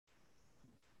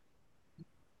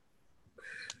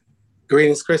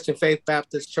Greetings, Christian Faith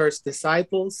Baptist Church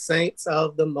disciples, saints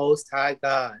of the Most High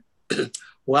God.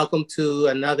 Welcome to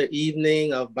another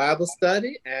evening of Bible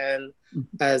study. And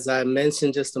as I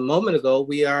mentioned just a moment ago,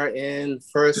 we are in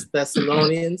First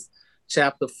Thessalonians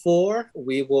Chapter 4.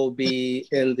 We will be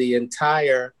in the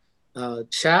entire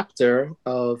chapter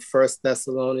of First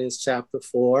Thessalonians Chapter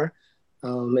 4.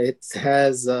 It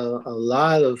has a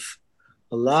lot of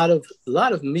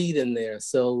meat in there.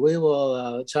 So we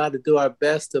will try to do our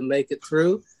best to make it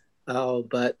through,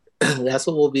 but that's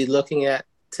what we'll be looking at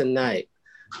tonight.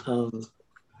 In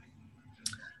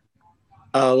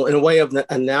a way of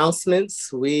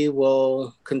announcements, we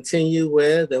will continue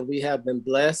with, and we have been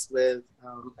blessed with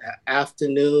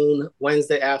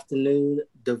Wednesday afternoon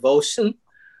devotion.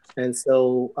 And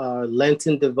so our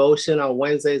Lenten devotion on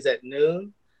Wednesdays at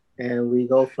noon, and we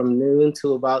go from noon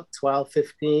to about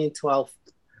 12:15,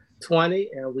 12:20,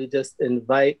 and we just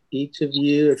invite each of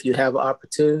you, if you have an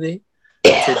opportunity,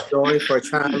 to join for a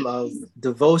time of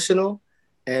devotional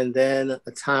and then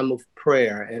a time of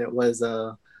prayer. And it was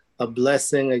a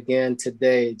blessing again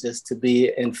today just to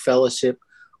be in fellowship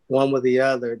one with the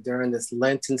other during this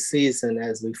Lenten season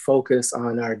as we focus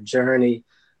on our journey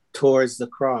towards the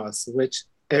cross, which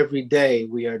every day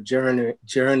we are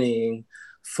journeying,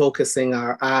 focusing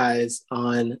our eyes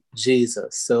on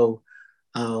Jesus. So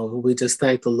we just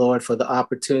thank the Lord for the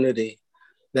opportunity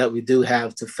that we do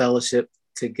have to fellowship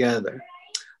together.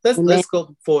 Let's go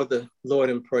before the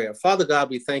Lord in prayer. Father God,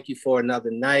 we thank you for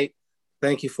another night.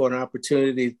 Thank you for an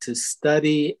opportunity to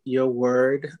study your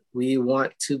word. We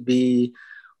want to be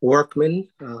workmen,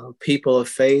 people of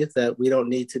faith, that we don't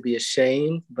need to be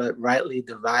ashamed, but rightly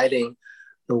dividing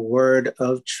the word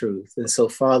of truth. And so,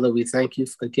 Father, we thank you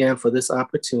again for this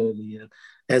opportunity. And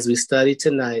as we study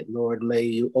tonight, Lord, may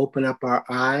you open up our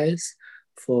eyes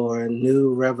for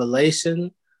new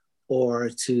revelation or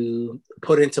to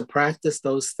put into practice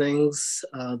those things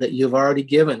that you've already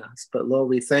given us. But Lord,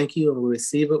 we thank you and we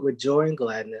receive it with joy and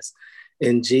gladness.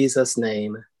 In Jesus'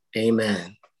 name,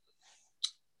 amen.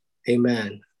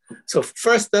 Amen. So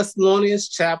 1 Thessalonians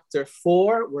Chapter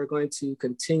 4, we're going to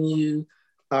continue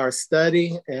our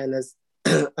study. And as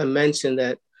I mentioned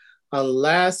that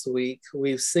last week,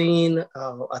 we've seen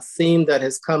a theme that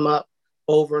has come up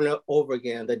over and over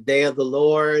again: the day of the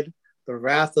Lord, the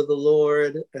wrath of the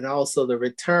Lord, and also the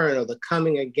return or the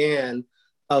coming again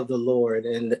of the Lord.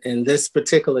 And in this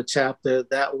particular chapter,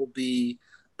 that will be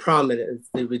prominent,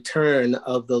 the return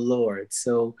of the Lord.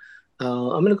 So I'm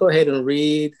going to go ahead and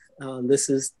read. This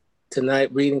is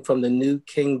tonight reading from the New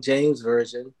King James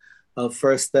Version of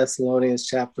 1 Thessalonians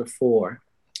chapter 4.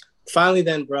 Finally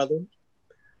then, brethren,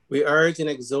 we urge and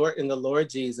exhort in the Lord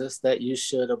Jesus that you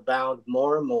should abound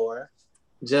more and more,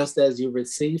 just as you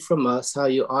receive from us how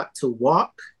you ought to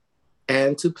walk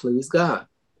and to please God.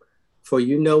 For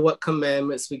you know what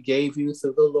commandments we gave you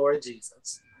through the Lord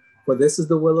Jesus. For this is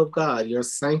the will of God, your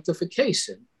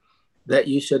sanctification, that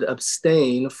you should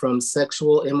abstain from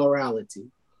sexual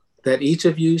immorality, that each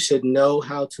of you should know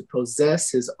how to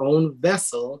possess his own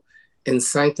vessel in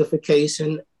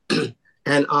sanctification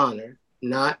and honor,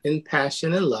 not in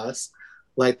passion and lust,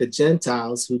 like the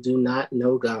Gentiles who do not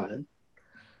know God.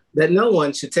 That no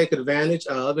one should take advantage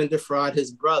of and defraud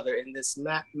his brother in this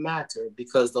matter,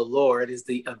 because the Lord is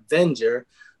the avenger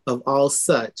of all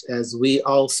such, as we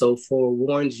also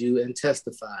forewarned you and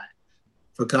testified.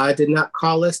 For God did not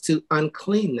call us to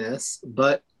uncleanness,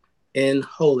 but in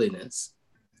holiness.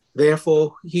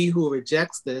 Therefore, he who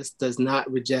rejects this does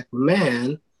not reject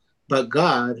man, but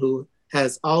God, who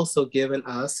has also given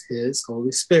us his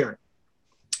Holy Spirit.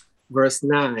 Verse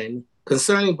 9,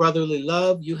 concerning brotherly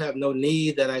love, you have no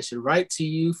need that I should write to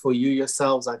you, for you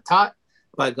yourselves are taught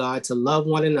by God to love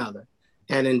one another.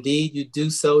 And indeed, you do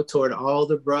so toward all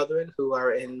the brethren who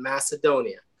are in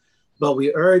Macedonia. But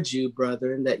we urge you,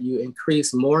 brethren, that you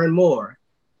increase more and more,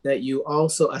 that you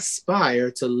also aspire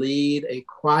to lead a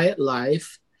quiet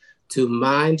life, to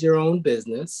mind your own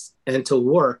business, and to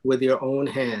work with your own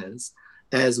hands,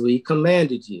 as we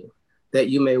commanded you, that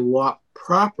you may walk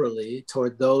properly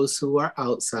toward those who are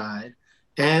outside,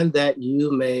 and that you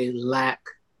may lack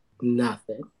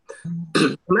nothing.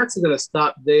 I'm actually going to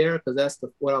stop there because that's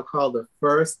what I'll call the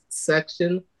first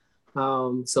section.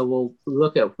 So we'll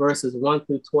look at verses 1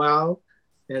 through 12,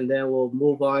 and then we'll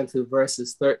move on to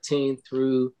verses 13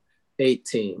 through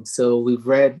 18. So we've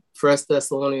read 1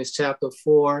 Thessalonians chapter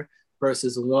 4,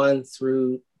 verses 1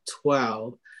 through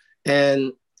 12.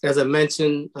 And as I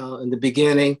mentioned in the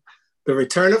beginning, the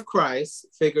return of Christ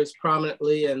figures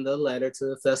prominently in the letter to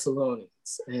the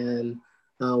Thessalonians. And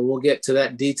we'll get to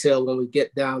that detail when we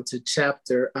get down to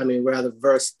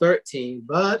verse 13.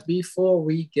 But before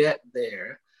we get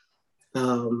there,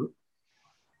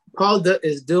 Paul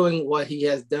is doing what he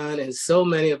has done in so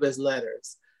many of his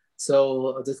letters.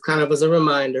 So just kind of as a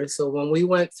reminder, so when we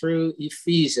went through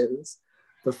Ephesians,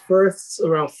 the first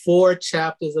around 4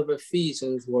 chapters of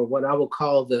Ephesians were what I would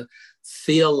call the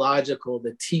theological,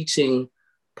 the teaching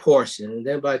portion. And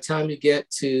then by the time you get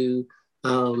to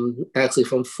actually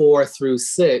from 4 through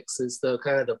 6 is the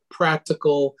kind of the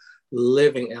practical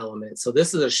living element. So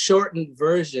this is a shortened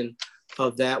version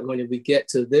of that when we get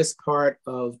to this part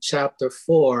of chapter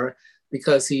 4,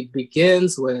 because he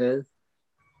begins with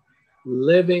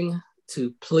living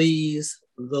to please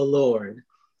the Lord.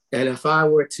 And if I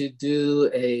were to do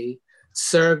a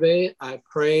survey, I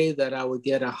pray that I would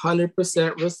get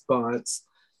 100% response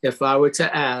if I were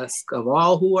to ask of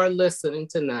all who are listening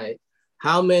tonight,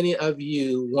 how many of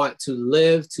you want to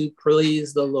live to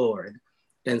please the Lord?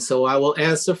 And so I will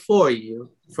answer for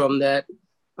you from that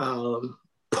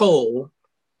poll.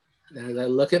 As I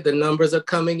look at the numbers are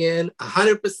coming in,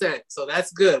 100%. So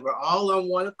that's good. We're all on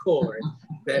one accord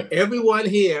that everyone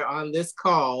here on this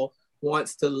call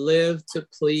wants to live to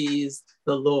please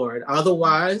the Lord.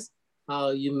 Otherwise,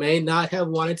 you may not have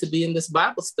wanted to be in this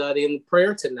Bible study and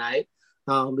prayer tonight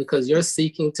because you're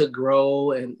seeking to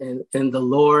grow in the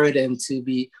Lord and to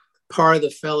be part of the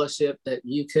fellowship that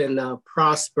you can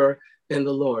prosper in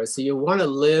the Lord. So you want to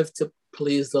live to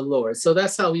please the Lord. So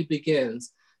that's how he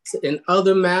begins. So in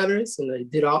other matters, and they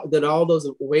did all those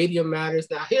weightier matters.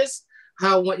 Now here's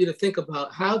how I want you to think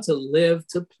about how to live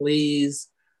to please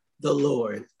the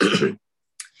Lord.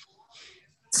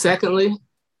 Secondly,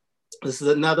 this is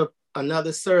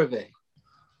another survey.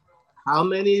 How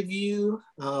many of you,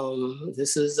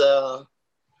 this is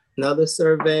another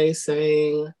survey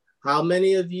saying, how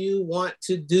many of you want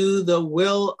to do the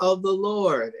will of the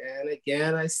Lord? And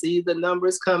again, I see the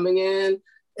numbers coming in.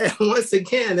 And once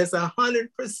again, it's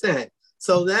 100%.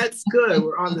 So that's good.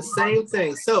 We're on the same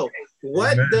thing. So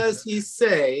what does he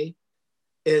say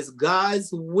is God's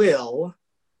will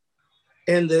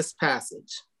in this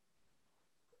passage?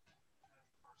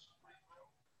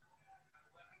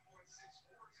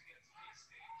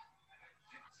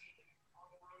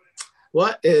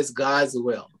 What is God's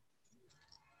will?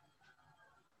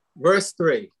 Verse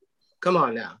 3. Come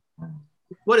on now.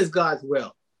 What is God's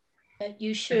will? That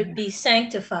you should be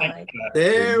sanctified.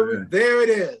 There it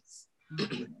is.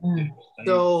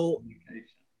 So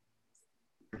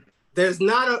there's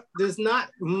not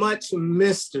much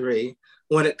mystery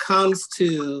when it comes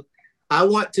to I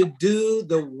want to do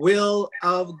the will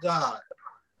of God.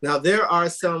 Now there are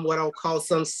some what I'll call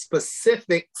some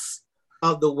specifics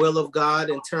of the will of God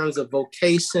in terms of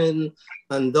vocation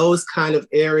and those kind of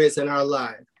areas in our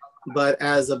life. But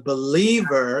as a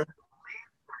believer,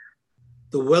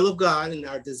 the will of God and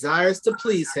our desires to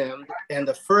please him. And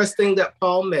the first thing that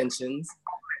Paul mentions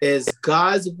is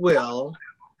God's will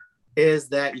is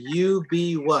that you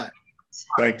be what?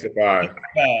 Sanctified.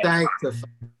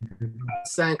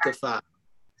 Sanctified.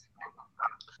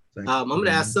 I'm going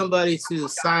to ask somebody to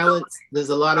silence. There's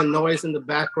a lot of noise in the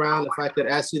background. If I could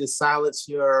ask you to silence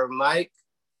your mic.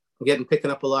 I'm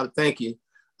picking up a lot of thank you.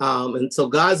 And so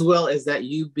God's will is that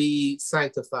you be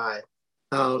sanctified.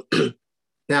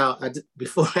 Now,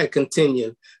 before I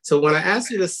continue, so when I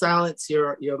ask you to silence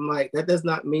your mic, that does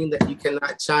not mean that you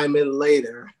cannot chime in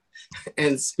later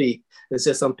and speak. It's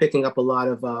just I'm picking up a lot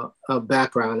of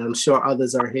background. I'm sure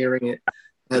others are hearing it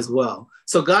as well.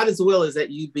 So God's will is that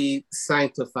you be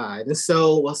sanctified. And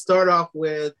so we'll start off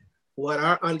with what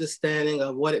our understanding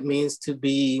of what it means to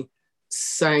be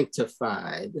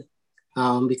sanctified,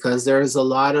 because there's a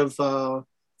lot of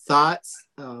thoughts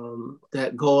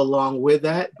that go along with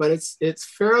that, but it's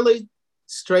fairly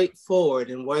straightforward.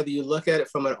 And whether you look at it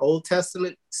from an Old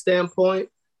Testament standpoint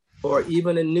or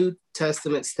even a New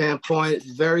Testament standpoint,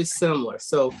 it's very similar.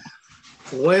 So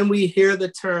when we hear the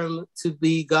term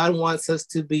God wants us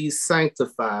to be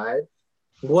sanctified,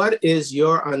 what is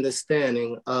your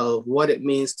understanding of what it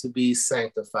means to be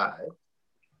sanctified?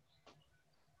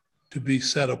 To be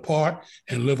set apart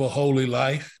and live a holy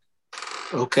life.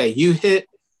 Okay, you hit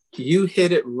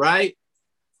it right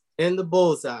in the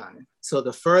bullseye. So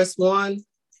the first one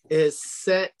is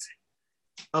set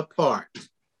apart.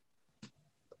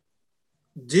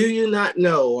 Do you not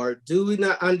know, or do we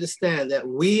not understand that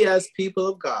we as people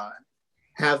of God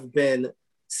have been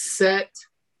set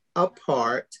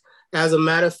apart? As a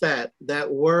matter of fact,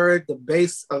 that word, the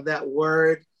base of that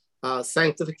word,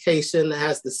 sanctification,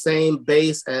 has the same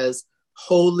base as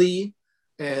holy.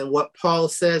 And what Paul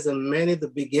says in many of the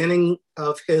beginning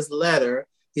of his letter,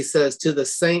 he says to the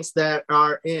saints that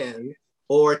are in,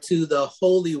 or to the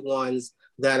holy ones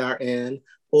that are in,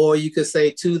 or you could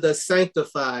say to the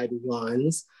sanctified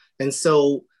ones. And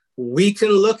so we can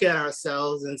look at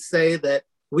ourselves and say that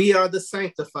we are the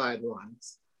sanctified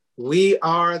ones. We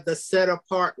are the set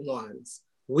apart ones.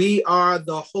 We are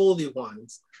the holy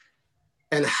ones.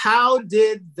 And how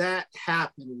did that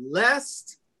happen?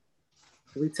 Lest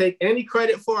we take any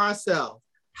credit for ourselves.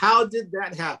 How did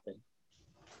that happen?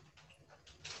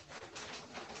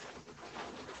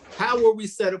 How were we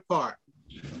set apart?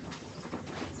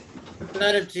 The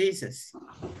blood of Jesus.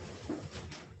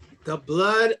 The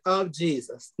blood of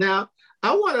Jesus. Now,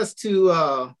 I want us to,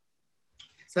 I was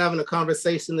having a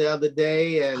conversation the other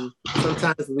day, and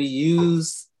sometimes we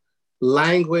use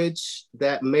language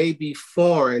that may be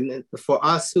foreign. And for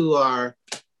us who are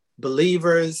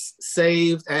believers,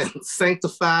 saved and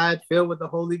sanctified, filled with the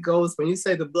Holy Ghost, when you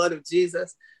say the blood of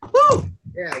Jesus, whoo,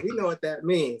 yeah, we know what that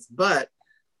means. But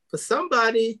for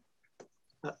somebody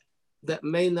that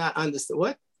may not understand,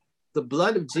 what the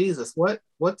blood of Jesus, what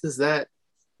does that,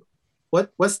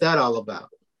 what's that all about?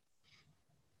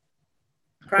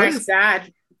 Christ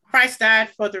died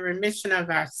for the remission of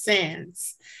our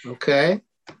sins. Okay.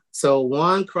 So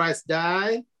one, Christ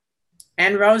died.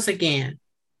 And rose again.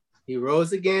 He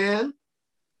rose again.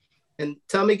 And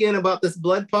tell me again about this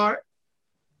blood part.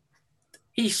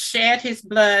 He shed his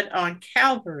blood on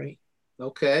Calvary.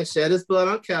 Okay, shed his blood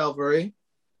on Calvary.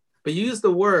 But use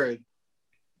the word.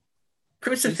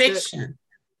 Crucifixion.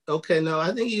 Okay, no,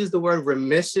 I think you used the word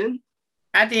remission.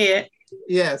 I did.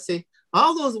 Yeah, see,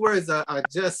 all those words are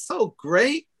just so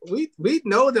great. We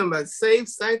know them as saved,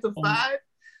 sanctified,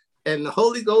 and the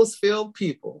Holy Ghost filled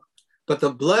people. But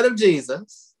the blood of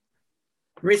Jesus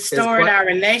restored our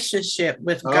relationship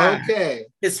with God, okay,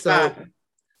 his Father.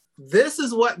 This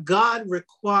is what God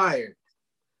required.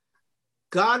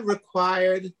 God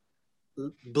required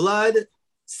blood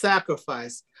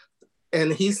sacrifice.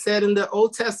 And he said in the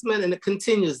Old Testament, and it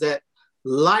continues, that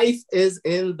life is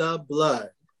in the blood.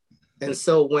 And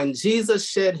so when Jesus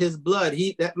shed his blood,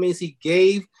 that means he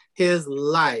gave his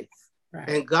life. Right.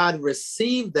 And God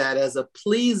received that as a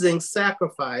pleasing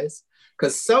sacrifice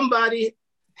because somebody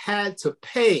had to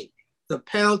pay the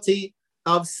penalty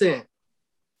of sin.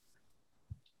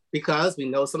 Because we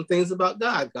know some things about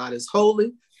God. God is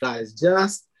holy, God is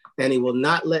just, and he will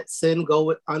not let sin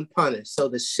go unpunished. So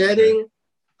the shedding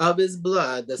of his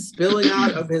blood, the spilling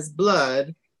out of his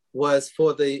blood was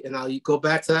for the, and I'll go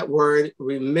back to that word,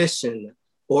 remission,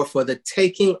 or for the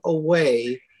taking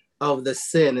away of the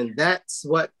sin. And that's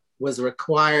what was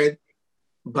required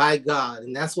by God.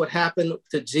 And that's what happened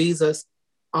to Jesus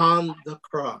on the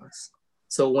cross.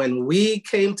 So when we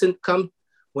came to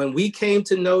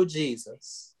know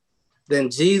Jesus, then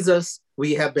Jesus,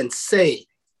 we have been saved.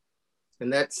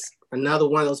 And that's another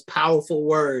one of those powerful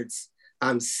words.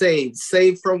 I'm saved.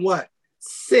 Saved from what?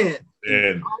 Sin.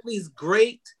 All these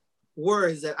great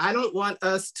words that I don't want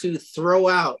us to throw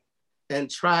out and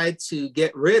try to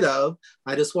get rid of.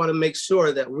 I just want to make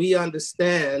sure that we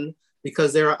understand,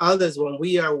 because there are others when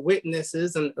we are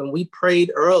witnesses, and we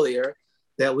prayed earlier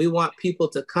that we want people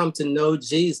to come to know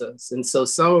Jesus. And so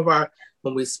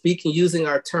when we speak and using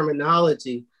our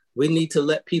terminology, we need to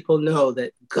let people know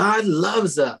that God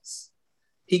loves us.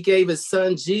 He gave his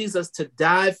son Jesus to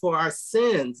die for our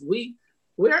sins.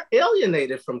 We're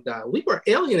alienated from God. We were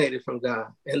alienated from God.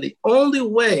 And the only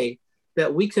way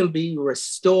that we can be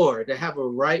restored, to have a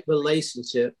right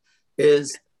relationship,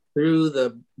 is through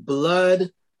the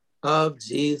blood of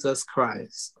Jesus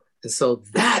Christ. And so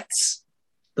that's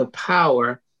the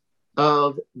power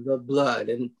of the blood.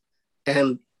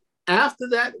 And after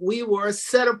that, we were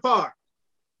set apart.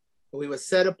 We were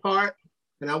set apart,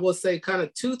 and I will say kind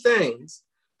of two things.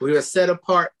 We were set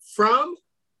apart from,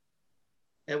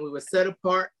 and we were set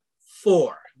apart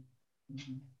for.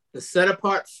 The set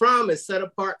apart from is set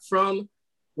apart from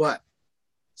what?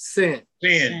 Sin.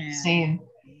 Sin.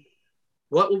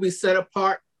 What will be set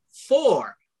apart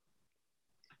for?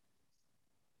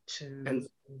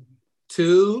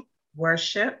 To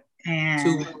worship and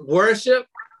to worship,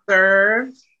 serve,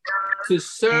 to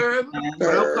serve,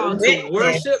 what I'll call to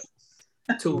worship,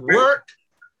 to work,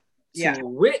 to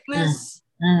witness.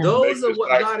 Those are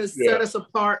what God has set us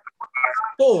apart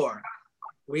for.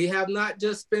 We have not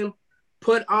just been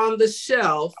put on the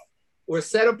shelf. We're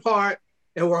set apart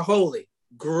and we're holy.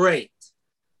 Great.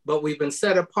 But we've been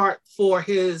set apart for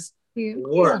his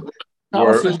work.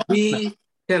 To be,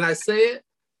 can I say it?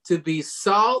 To be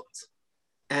salt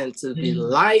and to be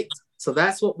light. So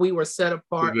that's what we were set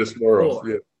apart this world,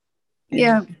 for.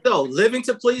 So living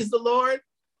to please the Lord.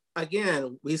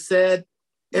 Again, we said,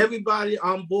 everybody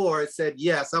on board said,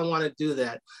 yes, I want to do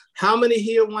that. How many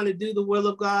here want to do the will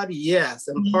of God? Yes.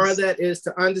 And part of that is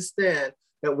to understand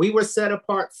that we were set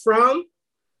apart from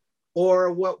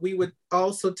or what we would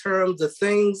also term the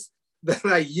things that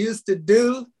I used to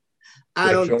do,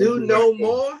 I don't do no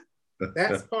more.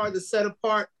 That's part of the set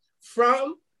apart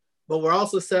from, but we're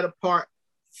also set apart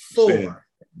for.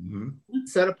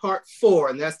 Set apart for,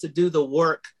 and that's to do the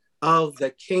work of the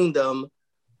kingdom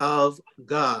of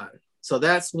God. So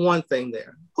that's one thing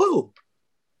there. Woo.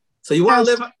 So you want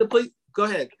to live up the please? Go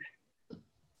ahead.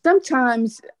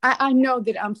 Sometimes I know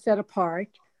that I'm set apart,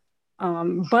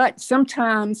 but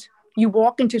sometimes you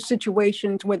walk into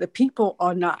situations where the people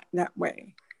are not that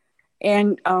way.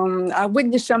 And I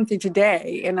witnessed something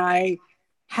today, and I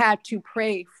had to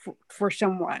pray for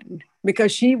someone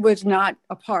because she was not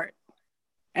a part.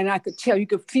 And I could tell, you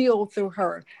could feel through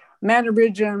her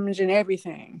mannerisms and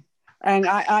everything. And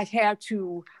I had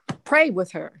to pray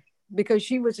with her because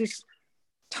she was just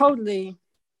totally,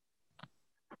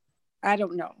 I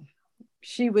don't know,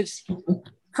 she was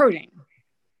hurting.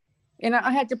 And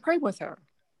I had to pray with her.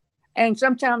 And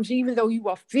sometimes, even though you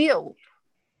are filled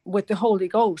with the Holy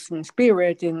Ghost and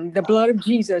Spirit and the blood of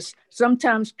Jesus,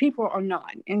 sometimes people are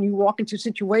not. And you walk into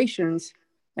situations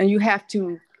and you have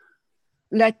to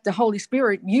let the Holy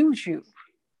Spirit use you,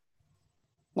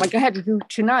 like I had to do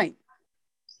tonight.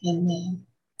 Amen.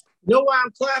 You know why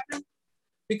I'm clapping?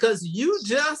 Because you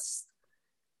just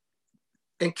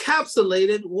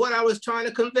encapsulated what I was trying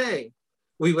to convey.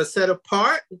 We were set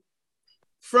apart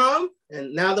from,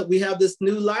 and now that we have this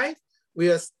new life, we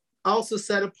are also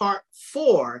set apart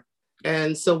for.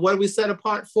 And so what we set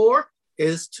apart for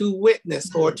is to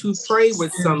witness or to pray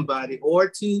with somebody or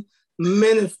to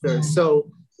minister. So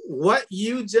what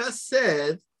you just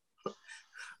said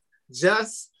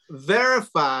just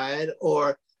verified,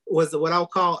 or was what I'll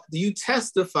call, you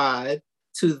testified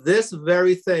to this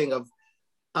very thing of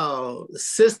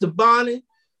Sister Bonnie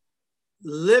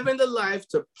living the life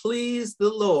to please the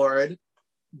Lord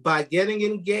by getting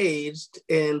engaged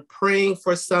in praying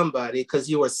for somebody because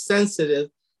you are sensitive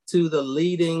to the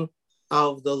leading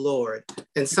of the Lord.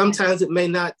 And sometimes it may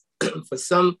not, for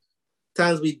sometimes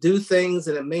we do things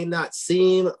and it may not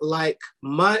seem like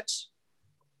much,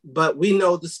 but we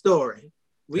know the story.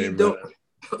 We don't.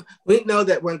 We know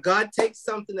that when God takes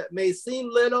something that may seem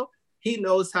little, he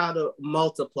knows how to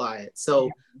multiply it.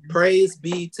 So praise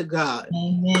be to God.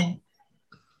 Amen.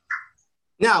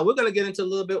 Now we're going to get into a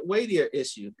little bit weightier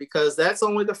issue because that's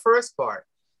only the first part.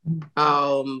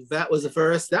 That was a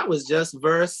verse. That was just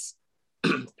verse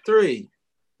 3.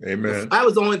 Amen. That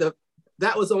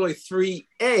was only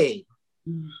 3a.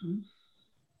 Mm-hmm.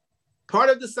 Part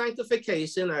of the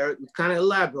sanctification, I kind of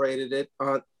elaborated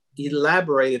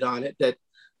on it, that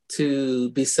to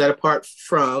be set apart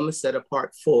from, set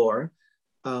apart for,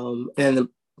 and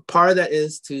part of that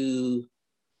is to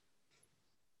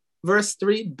verse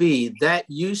 3b, that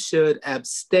you should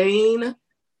abstain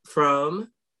from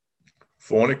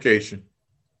fornication.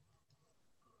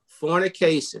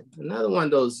 Another one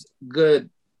of those good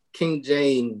King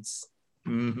James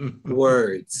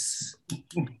words.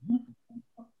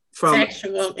 From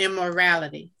sexual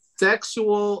immorality.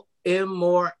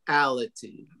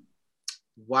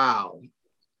 Wow.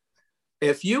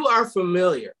 If you are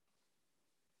familiar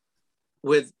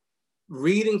with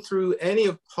reading through any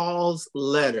of Paul's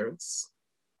letters,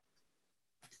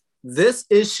 this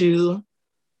issue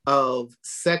of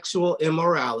sexual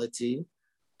immorality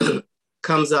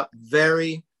comes up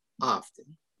very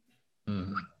often.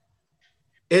 Mm-hmm.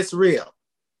 It's real.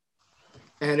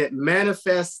 And it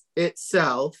manifests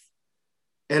itself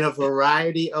in a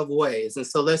variety of ways. And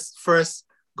so let's first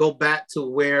go back to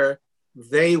where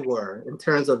they were in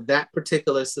terms of that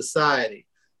particular society,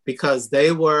 because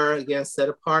they were, again, set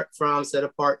apart from, set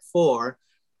apart for,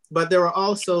 but there were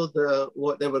also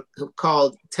what they were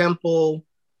called temple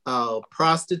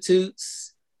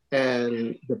prostitutes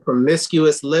and the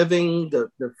promiscuous living,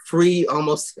 the free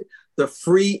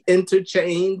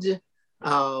interchange.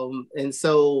 And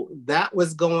so that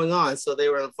was going on. So they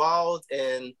were involved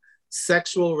in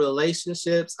sexual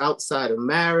relationships outside of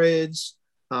marriage,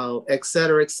 et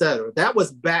cetera, et cetera. That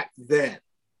was back then.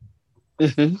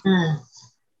 Mm-hmm.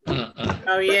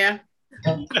 Oh yeah.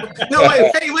 No,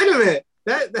 wait a minute.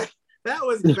 That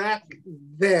was back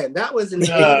then. That was in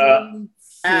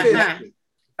 1850.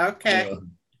 Okay.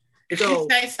 If you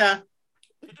say so.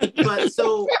 But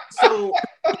so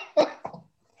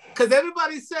because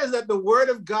everybody says that the word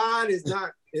of God is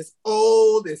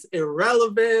old, it's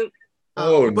irrelevant.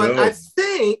 But no. I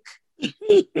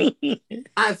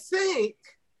think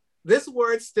this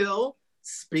word still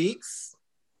speaks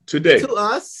today to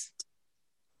us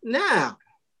now.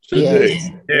 Today.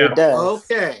 Yeah. It does.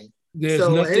 Okay. There's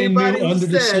nothing new under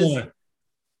the sun.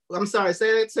 I'm sorry,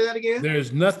 say that again.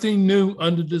 There's nothing new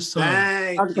under the sun.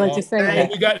 Thank I was going to you. say All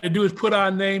that. we got to do is put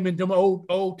our name in them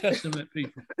Old Testament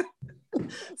people.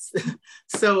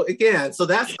 So again,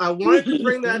 I wanted to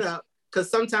bring that up because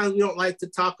sometimes we don't like to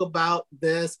talk about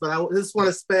this, but I just want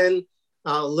to spend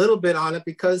a little bit on it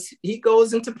because he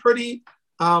goes into pretty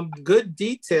good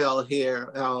detail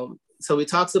here. So he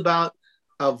talks about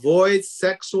avoid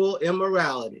sexual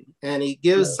immorality, and he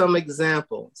gives some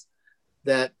examples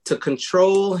that to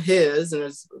control his,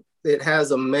 and it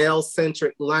has a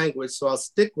male-centric language, so I'll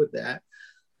stick with that,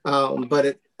 but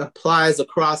it applies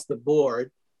across the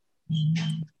board.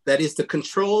 That is to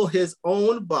control his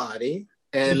own body.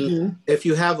 And if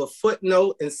you have a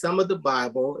footnote in some of the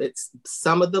Bibles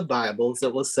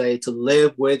that will say to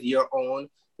live with your own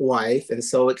wife. And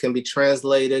so it can be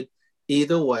translated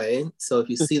either way. So if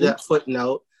you see that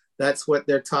footnote, that's what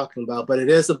they're talking about. But it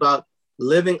is about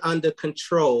living under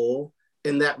control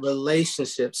in that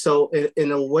relationship. So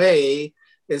in a way,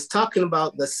 it's talking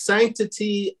about the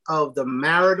sanctity of the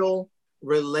marital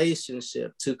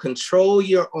relationship, to control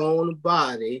your own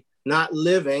body, not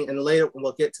living, and later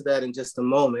we'll get to that in just a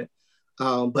moment,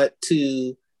 but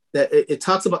it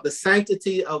talks about the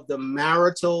sanctity of the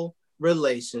marital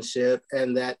relationship,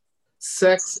 and that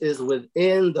sex is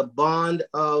within the bond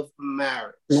of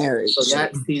marriage. So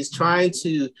that he's trying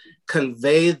to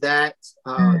convey that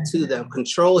to them,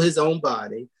 control his own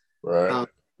body, Right.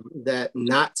 that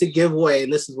not to give way.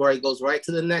 And this is where he goes right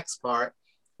to the next part,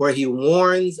 where he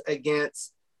warns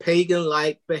against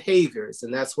pagan-like behaviors.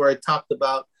 And that's where I talked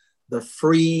about the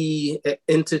free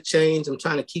interchange. I'm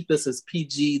trying to keep this as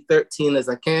PG-13 as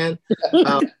I can.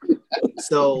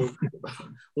 So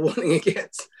warning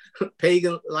against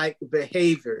pagan-like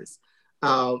behaviors.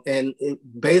 And it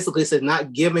basically said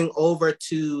not giving over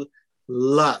to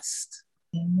lust.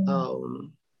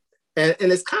 And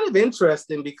it's kind of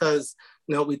interesting because,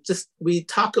 we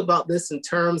talk about this in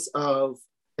terms of,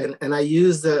 and I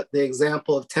use the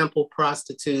example of temple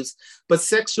prostitutes, but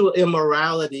sexual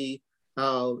immorality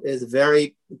is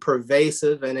very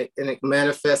pervasive, and it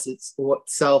manifests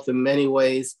itself in many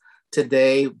ways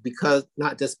today, because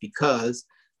not just because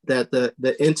that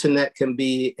the internet can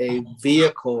be a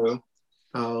vehicle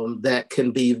that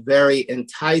can be very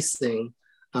enticing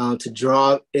to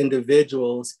draw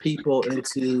people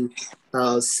into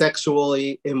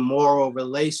sexually immoral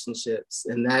relationships.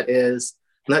 And that is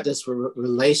not just for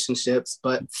relationships,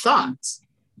 but thoughts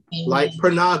like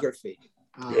pornography.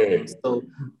 So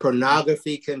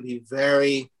pornography can be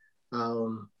very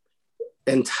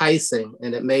enticing,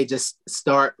 and it may just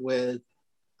start with,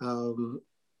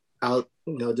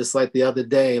 just like the other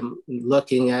day, I'm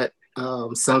looking at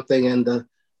something and the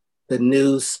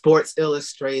new Sports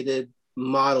Illustrated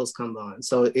models come on.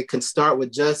 So it can start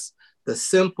with just the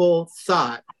simple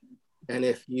thought, and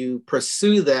if you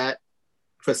pursue that,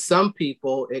 for some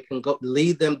people, it can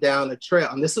lead them down a trail.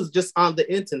 And this is just on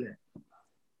the internet,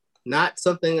 not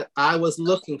something I was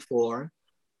looking for,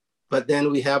 but then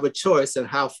we have a choice in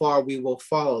how far we will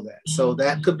follow that. So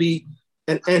that could be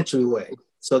an entryway.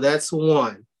 So that's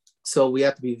one. So we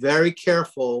have to be very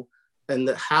careful in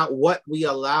what we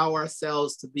allow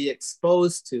ourselves to be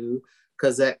exposed to,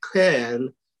 because that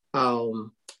can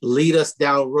lead us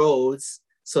down roads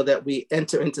so that we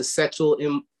enter into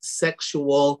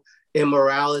sexual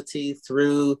immorality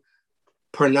through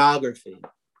pornography.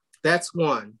 That's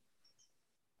one.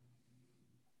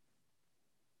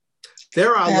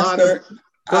 There are Pastor,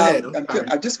 Go ahead.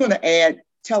 I just want to add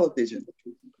television.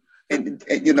 And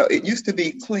it used to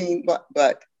be clean,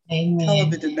 but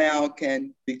television now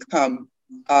can become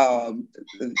an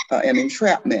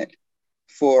entrapment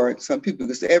for some people,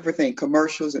 because everything,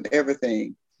 commercials and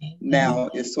everything now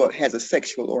is has a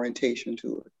sexual orientation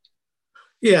to it.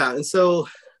 Yeah, and so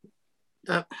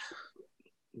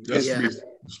Just to be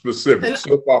specific,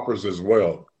 soap operas as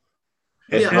well.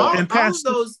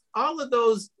 All of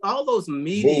those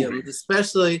mediums,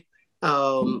 especially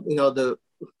the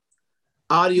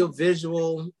audio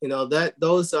visual,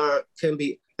 those can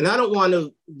be, and I don't want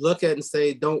to look at and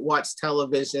say don't watch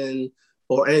television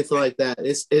or anything like that.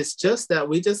 It's just that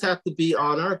we just have to be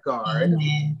on our guard,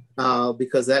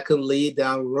 because that can lead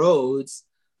down roads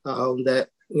that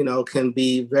can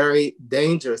be very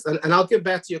dangerous. And I'll get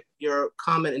back to your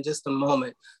comment in just a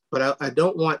moment, but I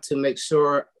want to make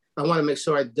sure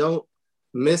I don't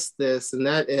miss this, and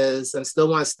that is, I still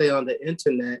want to stay on the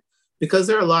internet, because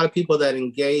there are a lot of people that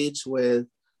engage with,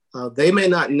 they may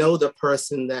not know the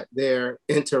person that they're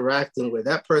interacting with.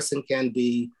 That person can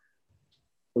be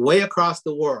way across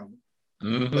the world,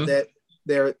 but that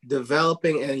they're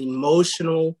developing an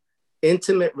emotional,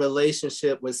 intimate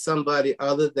relationship with somebody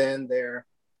other than their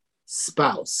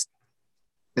spouse.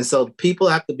 And so people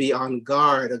have to be on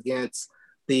guard against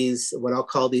these, what I'll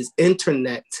call these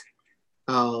internet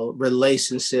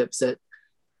relationships that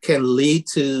can lead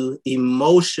to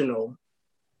emotional,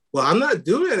 well, I'm not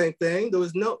doing anything. There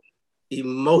was no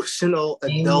emotional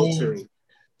adultery.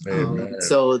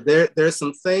 So there's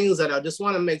some things that I just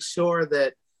want to make sure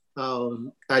that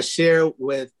I share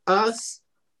with us,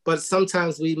 but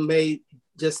sometimes we may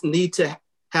just need to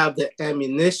have the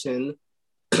ammunition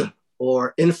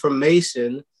or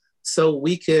information so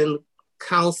we can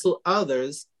counsel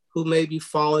others who may be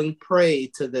falling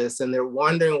prey to this, and they're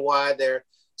wondering why they're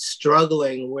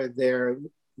struggling with their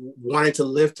wanting to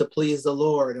live to please the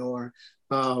Lord, or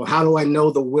how do I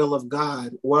know the will of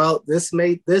God? Well, this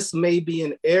may be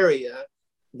an area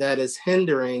that is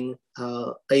hindering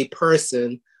a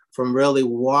person from really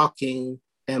walking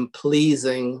and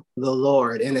pleasing the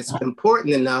Lord. And it's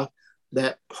important enough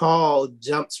that Paul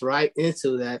jumps right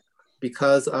into that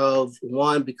because of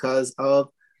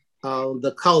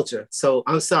the culture. So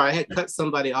I'm sorry, I had cut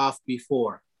somebody off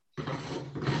before.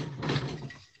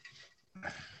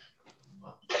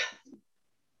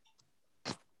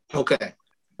 Okay.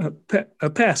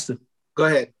 Pastor. Go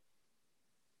ahead.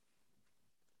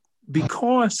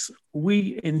 Because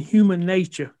we in human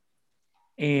nature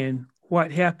and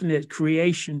what happened at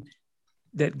creation,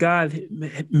 that God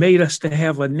made us to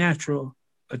have a natural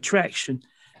attraction.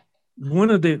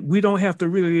 We don't have to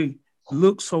really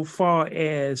look so far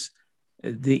as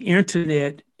the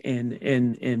internet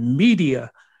and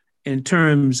media in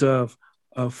terms of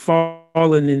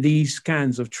falling in these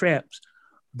kinds of traps.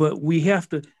 But we have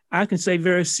to, I can say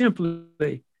very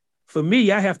simply, for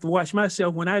me, I have to watch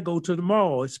myself when I go to the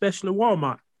mall, especially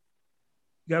Walmart.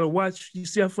 You got to watch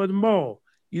yourself for the mall.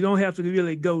 You don't have to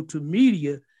really go to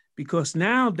media, because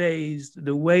nowadays,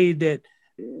 the way that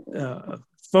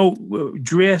folk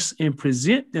dress and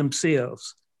present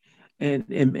themselves,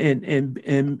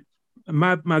 and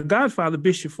my godfather,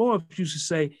 Bishop Forbes, used to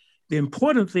say, the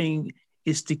important thing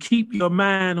is to keep your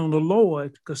mind on the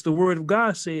Lord, because the word of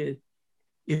God said,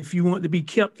 if you want to be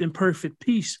kept in perfect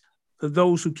peace, for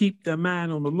those who keep their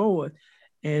mind on the Lord.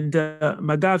 And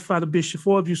my godfather, Bishop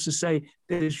Forbes, used to say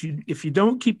that if you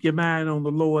don't keep your mind on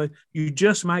the Lord, you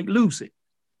just might lose it.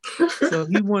 So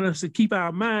he wants us to keep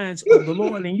our minds on the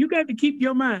Lord, and you got to keep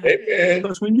your mind. Amen.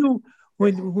 Because when we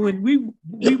went to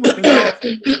golf,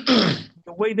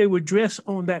 the way they would dress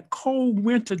on that cold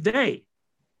winter day,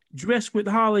 dressed with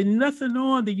hardly nothing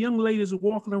on, the young ladies were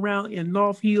walking around in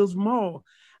North Hills Mall.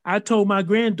 I told my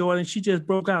granddaughter, and she just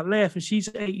broke out laughing. She's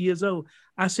 8 years old.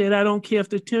 I said, I don't care if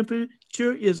the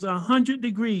temperature is 100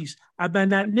 degrees. I better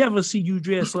not never see you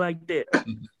dressed like that.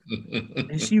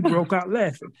 And she broke out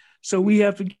laughing. So we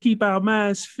have to keep our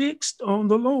minds fixed on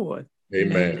the Lord.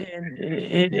 Amen.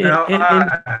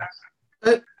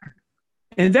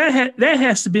 And that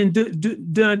has to be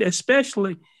done,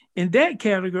 especially in that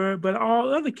category, but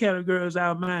all other categories,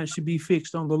 our minds should be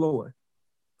fixed on the Lord.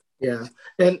 Yeah.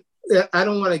 And I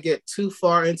don't want to get too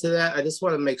far into that. I just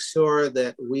want to make sure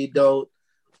that we don't,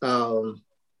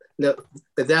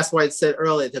 that's why I said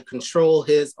earlier, to control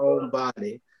his own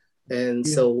body. And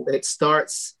so it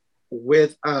starts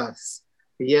with us.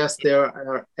 Yes, there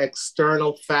are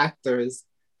external factors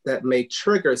that may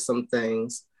trigger some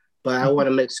things, but I want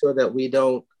to make sure that we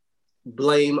don't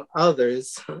blame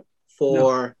others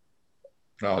for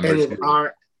any of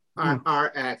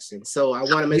our actions. So I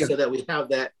want to make sure that we have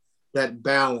that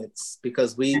balance,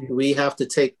 because we have to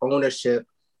take ownership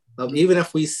of, even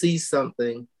if we see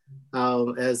something,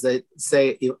 as they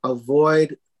say,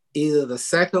 avoid either the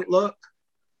second look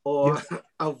or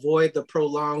avoid the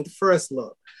prolonged first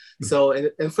look. So,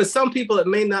 and for some people, it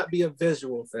may not be a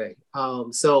visual thing.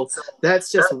 So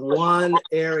that's just one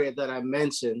area that I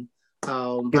mentioned.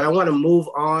 But I want to move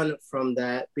on from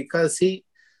that, because he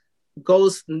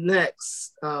goes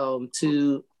next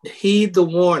to heed the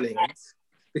warnings,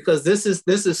 because this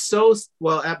is so,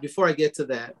 well, before I get to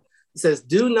that, it says,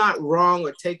 do not wrong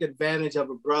or take advantage of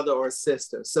a brother or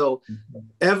sister. So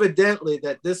evidently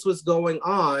that this was going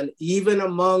on even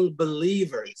among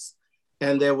believers,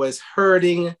 and there was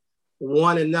hurting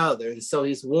one another. And so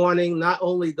he's warning not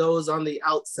only those on the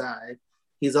outside,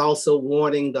 he's also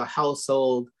warning the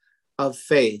household of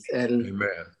faith. And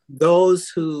those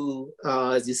who,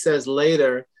 as he says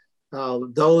later,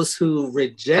 those who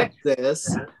reject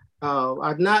this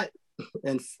are not,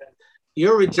 and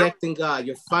you're rejecting God.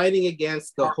 You're fighting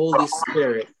against the Holy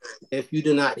Spirit if you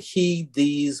do not heed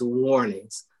these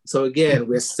warnings. So again,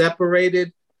 we're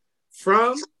separated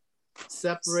from,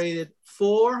 separated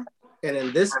for, and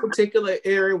in this particular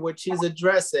area which he's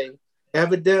addressing,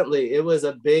 evidently it was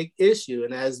a big issue.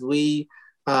 And as we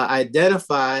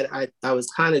identified, I was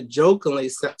kind of jokingly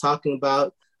talking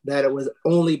about that it was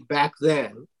only back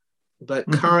then. But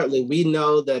currently, we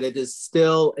know that it is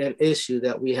still an issue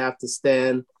that we have to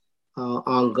stand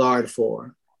on guard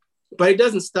for. But he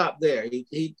doesn't stop there.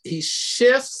 He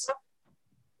shifts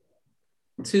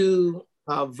to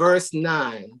verse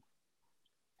 9.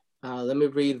 Let me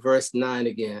read verse 9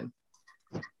 again.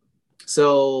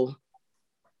 So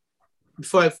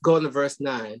before I go into verse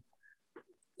 9,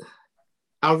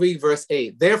 I'll read verse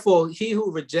 8. Therefore, he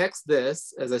who rejects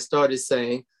this, as I started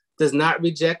saying, does not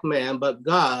reject man, but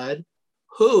God,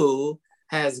 who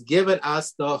has given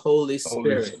us the Holy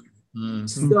Spirit.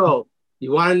 So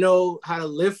you want to know how to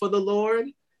live for the Lord?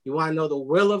 You want to know the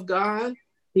will of God?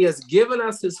 He has given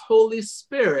us his Holy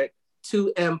Spirit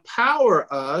to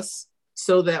empower us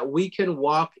so that we can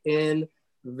walk in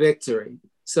victory.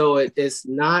 So it is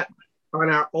not on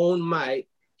our own might.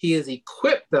 He has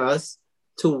equipped us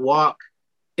to walk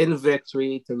in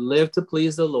victory, to live to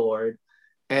please the Lord,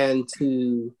 and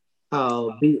to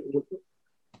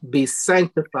be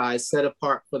sanctified, set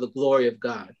apart for the glory of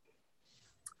God.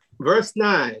 Verse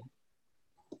 9.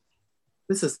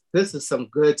 This is some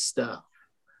good stuff.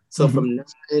 So from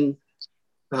 9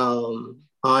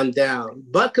 on down.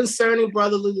 But concerning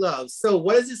brotherly love. So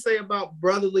what does he say about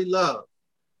brotherly love?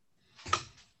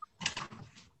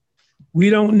 We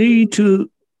don't need to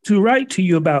write to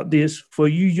you about this, for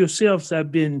you yourselves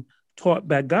have been taught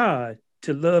by God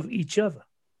to love each other.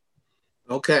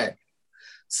 Okay.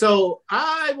 So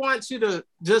I want you to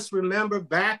just remember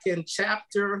back in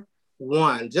chapter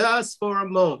 1, just for a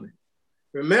moment.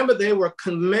 Remember, they were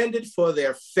commended for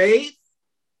their faith,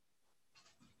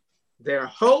 their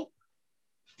hope,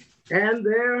 and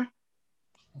their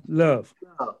love.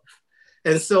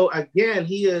 And so again,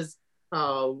 he is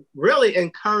really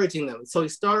encouraging them. So he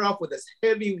started off with this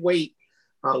heavy weight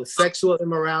of sexual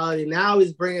immorality. Now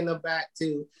he's bringing them back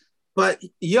to, but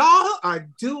y'all are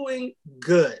doing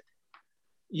good.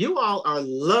 You all are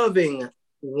loving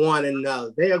one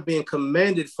another. They are being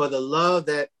commended for the love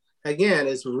that, again,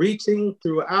 is reaching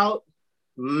throughout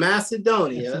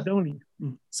Macedonia.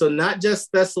 So not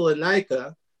just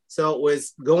Thessalonica. So it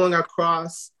was going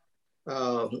across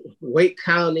Wake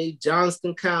County,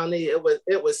 Johnston County. It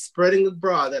was spreading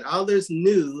abroad that others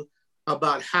knew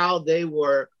about how they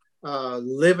were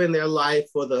living their life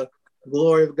for the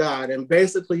glory of God. And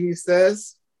basically he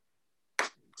says,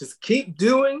 just keep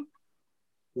doing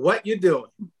what you're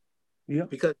doing. Yeah.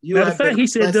 Because you matter of fact, he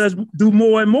said does do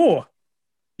more and more.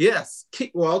 Yes.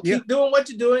 Keep doing what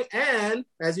you're doing. And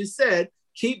as you said,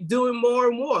 keep doing more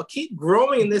and more. Keep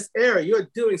growing in this area. You're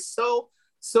doing so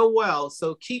well.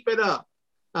 So keep it up.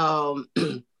 But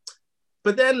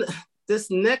then this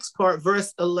next part,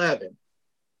 verse 11.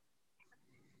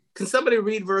 Can somebody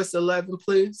read verse 11,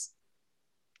 please?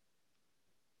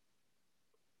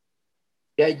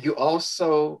 That you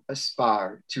also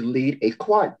aspire to lead a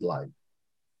quiet life,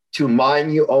 to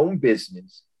mind your own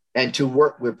business, and to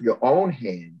work with your own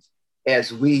hands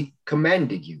as we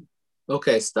commanded you.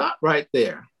 Okay, stop right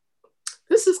there.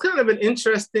 This is kind of an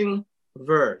interesting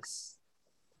verse.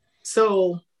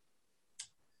 So,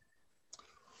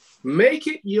 make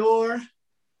it your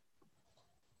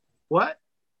what?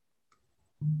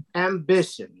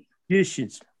 Ambition.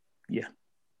 Ambitions. Yeah.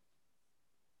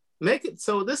 Make it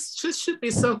so this should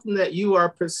be something that you are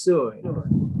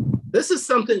pursuing. This is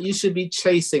something you should be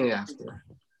chasing after.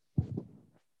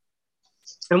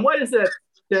 And what is that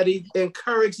he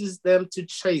encourages them to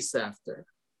chase after?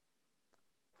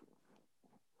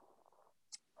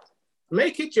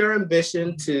 Make it your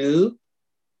ambition to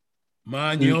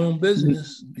mind your own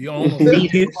business. Your own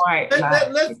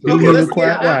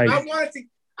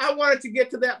I wanted to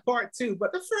get to that part too,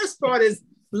 but the first part is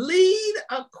lead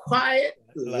a quiet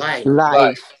life.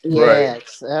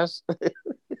 Yes.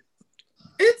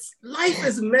 Life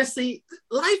is messy.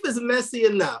 Life is messy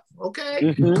enough,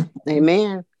 okay?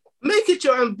 Amen. Make it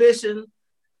your ambition,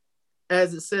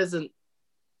 as it says in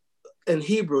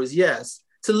Hebrews, yes,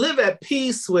 to live at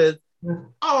peace with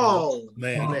all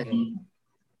men.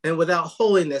 And without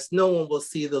holiness, no one will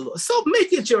see the Lord. So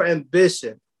make it your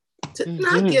ambition to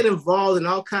not get involved in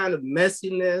all kind of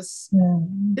messiness,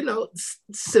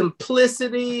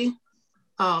 simplicity.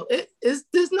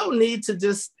 There's no need to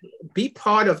just be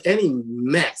part of any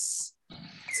mess.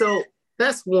 So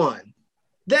that's one.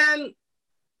 Then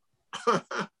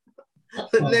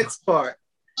the next part,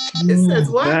 it says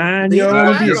what? Mind your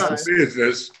own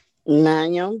business.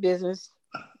 Mind your own business.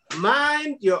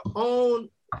 Mind your own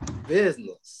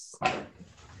business.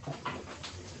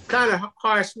 Kind of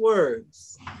harsh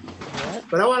words,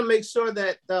 but I want to make sure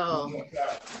that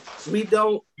we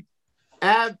don't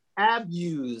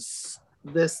abuse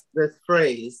this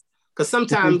phrase, because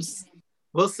sometimes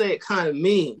we'll say it kind of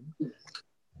mean.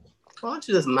 Why don't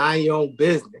you just mind your own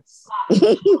business?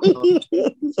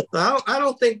 I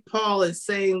don't think Paul is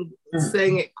saying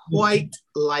it quite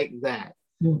like that.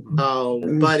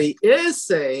 But he is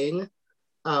saying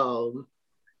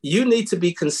you need to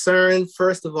be concerned,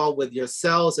 first of all, with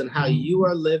yourselves and how you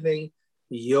are living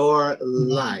your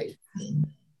life.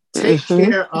 Take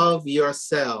care of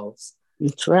yourselves.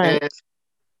 That's right. And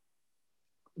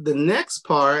the next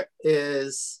part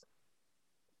is,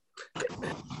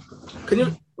 can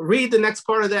you read the next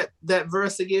part of that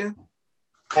verse again?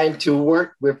 And to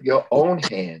work with your own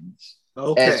hands,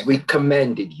 as we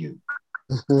commanded you.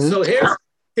 So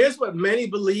here's what many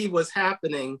believe was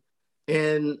happening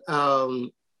in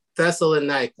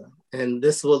Thessalonica, and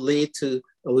this will lead to,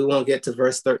 we won't get to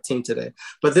verse 13 today,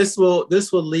 but this will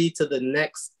lead to the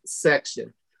next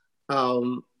section,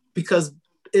 because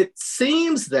it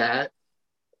seems that,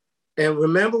 and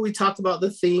remember we talked about the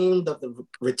theme of the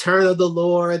return of the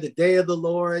Lord, the day of the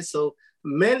Lord. So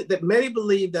many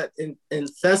believe that in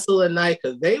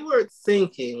Thessalonica, they were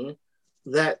thinking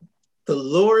that the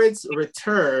Lord's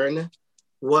return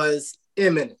was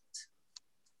imminent.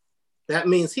 That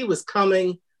means he was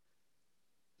coming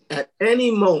at any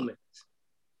moment,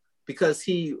 because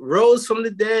he rose from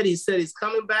the dead. He said he's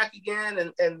coming back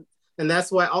again. And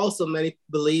that's why also many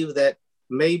believe that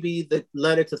maybe the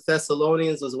letter to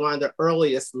Thessalonians was one of the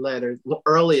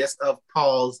earliest of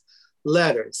Paul's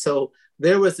letters. So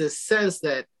there was this sense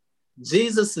that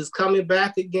Jesus is coming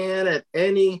back again at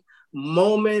any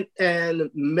moment. And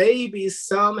maybe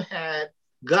some had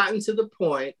gotten to the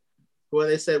point where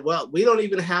they said, well, we don't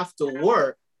even have to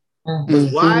work.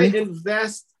 Why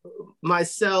invest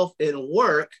myself in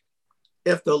work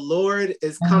if the Lord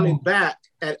is coming back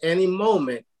at any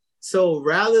moment? So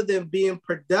rather than being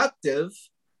productive,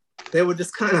 they were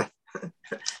just kind of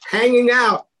hanging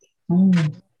out,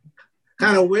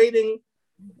 kind of waiting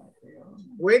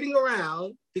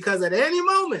around, because at any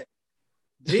moment,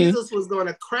 Jesus was going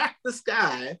to crack the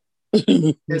sky.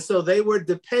 And so they were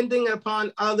depending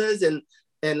upon others, and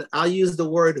I'll use the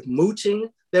word mooching.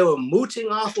 They were mooching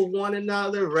off of one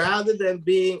another rather than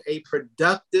being a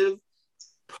productive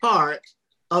part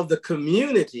of the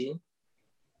community.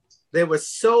 They were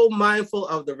so mindful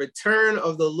of the return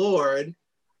of the Lord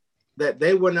that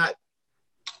they were not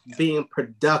being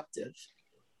productive.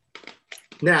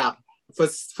 Now, for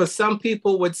some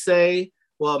people would say,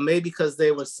 well, maybe because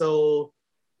they were so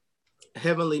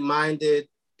heavenly minded,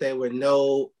 they were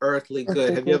no earthly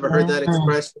good. Have you ever heard that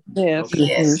expression? Yes.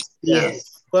 Yes.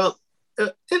 Yes. Well,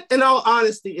 in all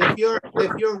honesty, if you're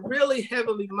really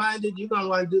heavenly minded, you're going to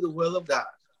want to do the will of God.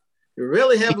 You're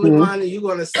really heavenly minded, you're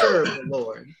going to serve the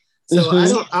Lord.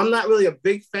 So I'm not really a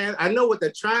big fan. I know what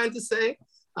they're trying to say.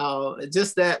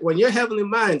 Just that when you're heavenly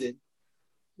minded,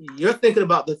 you're thinking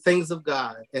about the things of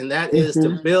God, and that is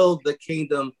to build the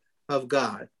kingdom of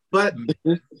God. But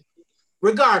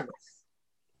regardless,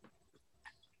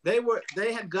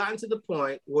 they had gotten to the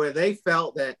point where they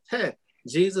felt that, hey,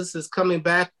 Jesus is coming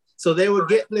back. So they were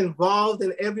getting involved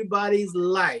in everybody's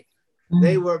life.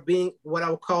 They were being what I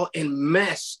would call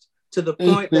enmeshed to the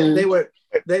point that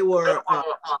they were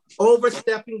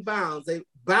overstepping bounds.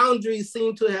 Boundaries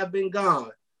seemed to have been gone.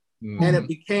 And it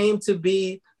became to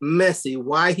be messy.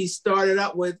 Why he started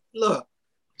out with, look,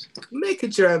 make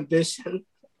it your ambition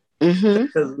to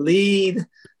lead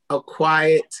a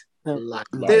quiet life.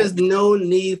 There's no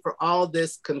need for all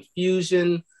this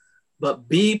confusion, but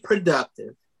be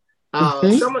productive.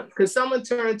 Could someone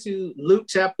turn to Luke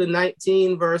chapter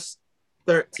 19, verse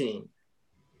 13?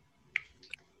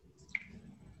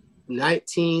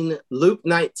 Luke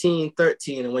 19,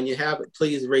 13. And when you have it,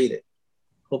 please read it.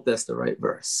 Hope that's the right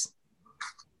verse.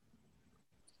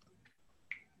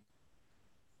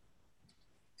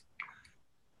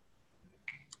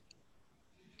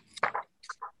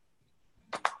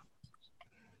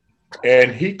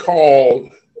 And he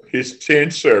called his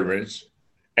 10 servants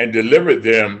and delivered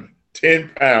them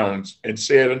 10 pounds and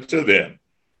said unto them,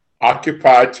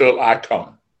 occupy till I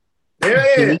come. There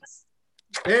it is.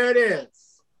 There it is.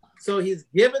 So he's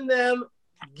given them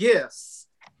gifts,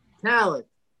 talent,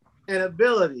 and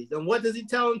abilities. And what does he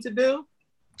tell them to do?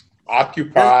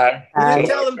 Occupy. He doesn't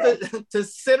tell them to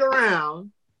sit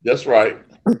around. That's right.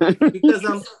 Because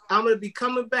I'm going to be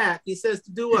coming back. He says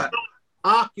to do what?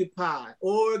 Occupy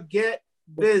or get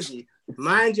busy.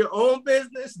 Mind your own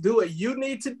business. Do what you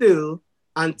need to do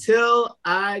until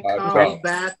I come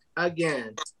back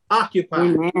again. Occupy.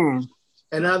 Amen.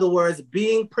 In other words,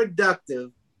 being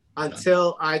productive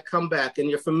until I come back. And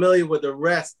you're familiar with the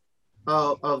rest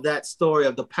of that story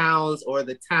of the pounds or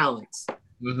the talents.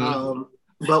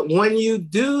 But when you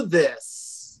do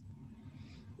this,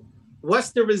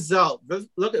 what's the result?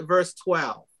 Look at verse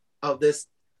 12 of this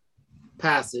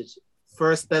passage,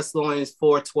 1 Thessalonians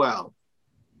 4:12.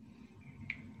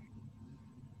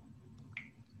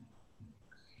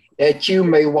 That you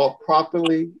may walk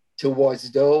properly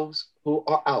towards those who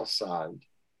are outside,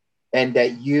 and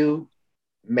that you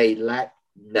may lack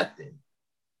nothing.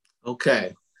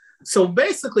 Okay. So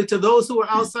basically, to those who are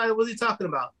outside, what is he talking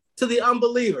about? To the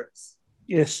unbelievers.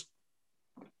 Yes.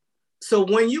 So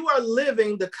when you are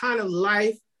living the kind of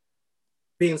life,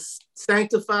 being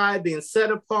sanctified, being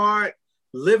set apart,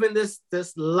 living this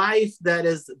life that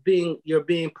is you're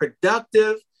being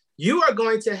productive, you are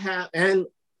going to have, and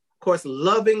of course,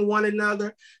 loving one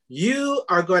another, you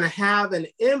are going to have an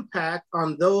impact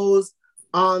on those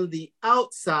on the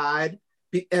outside.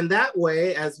 And that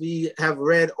way, as we have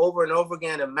read over and over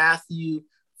again in Matthew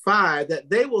 5, that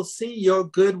they will see your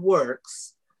good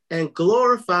works and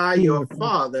glorify your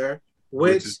Father,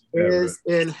 which is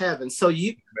in heaven. So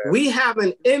we have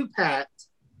an impact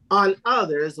on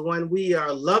others when we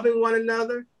are loving one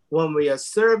another, when we are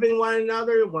serving one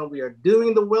another, when we are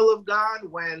doing the will of God,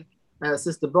 when, as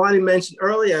Sister Bonnie mentioned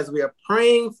earlier, as we are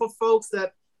praying for folks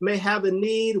that may have a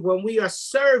need, when we are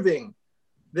serving,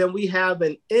 then we have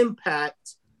an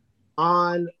impact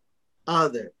on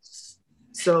others.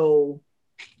 So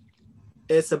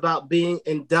it's about being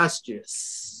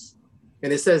industrious.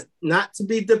 And it says not to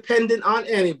be dependent on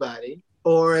anybody,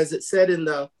 or as it said in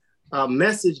the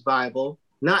Message Bible,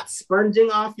 not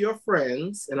sponging off your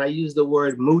friends. And I use the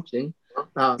word mooching,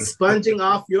 sponging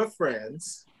off your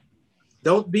friends.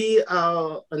 Don't be,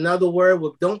 another word,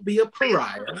 don't be a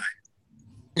pariah.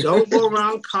 Don't go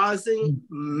around causing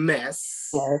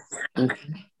mess.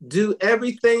 Do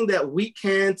everything that we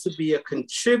can to be a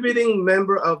contributing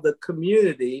member of the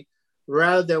community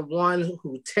rather than one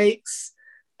who takes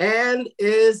and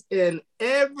is in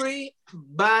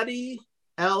everybody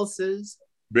else's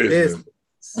business.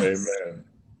 Amen.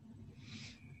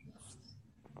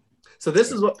 So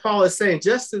this is what Paul is saying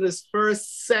just in this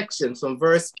first section from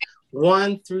verse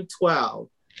 1 through 12.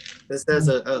 This has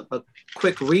a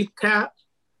quick recap.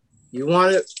 You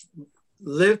want to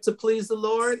live to please the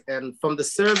Lord, and from the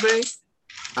survey,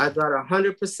 I got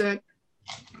 100%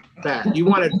 back. You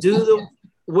want to do the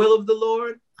will of the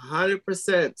Lord?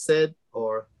 100% said,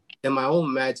 or in my own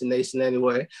imagination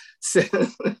anyway, said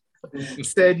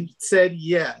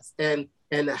yes. And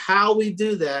how we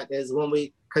do that is when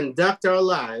we conduct our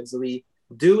lives, we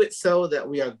do it so that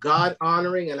we are God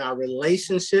honoring in our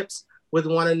relationships with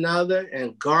one another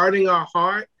and guarding our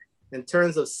heart in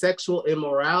terms of sexual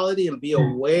immorality, and be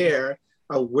aware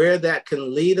of where that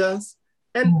can lead us,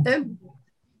 and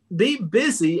be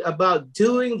busy about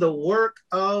doing the work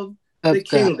of the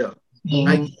kingdom.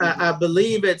 I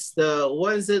believe it's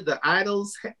the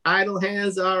idle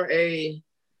hands are a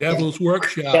devil's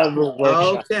workshop.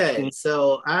 Okay,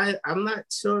 so I'm not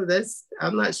sure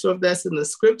if that's in the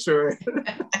scripture.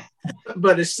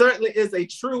 But it certainly is a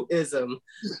truism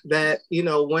that,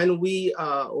 when we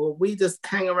just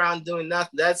hang around doing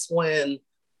nothing, that's when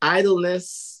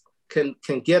idleness can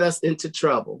get us into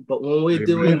trouble. But when we're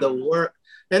doing the work,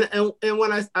 and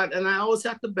when I always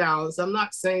have to balance, I'm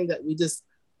not saying that we just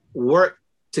work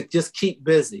to just keep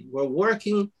busy. We're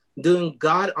working, doing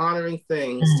God honoring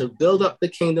things to build up the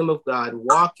kingdom of God,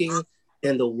 walking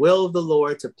in the will of the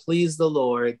Lord to please the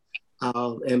Lord,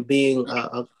 and being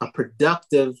a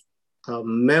productive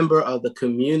member of the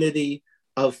community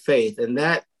of faith. And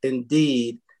that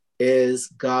indeed is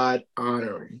God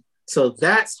honoring. So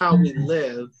that's how we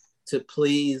live to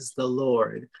please the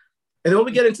Lord. And when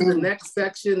we get into the next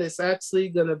section, it's actually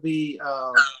going to be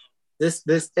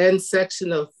this end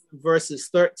section of verses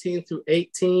 13 through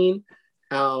 18.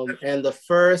 And the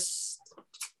first,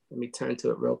 let me turn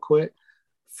to it real quick,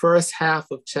 first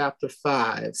half of chapter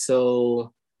 5.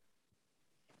 So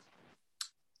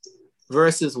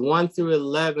verses 1 through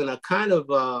 11 are kind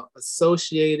of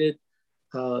associated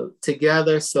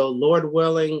together. So Lord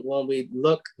willing, when we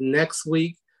look next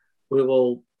week, we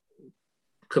will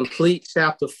complete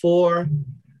chapter 4,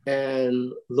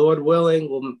 and Lord willing,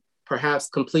 we'll perhaps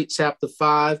complete chapter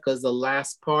 5, because the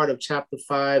last part of chapter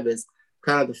 5 is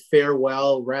kind of the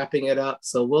farewell, wrapping it up.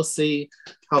 So we'll see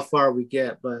how far we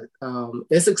get, but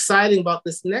it's exciting about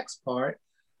this next part,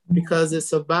 because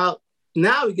it's about,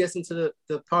 now it gets into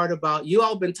the part about, you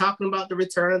all been talking about the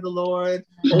return of the Lord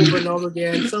over and over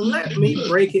again. So let me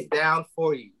break it down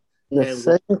for you.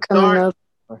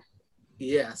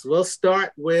 Yes, we'll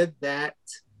start with that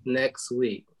next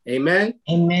week. Amen?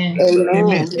 Amen.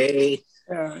 Amen.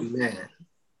 Amen.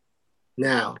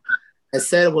 Now, I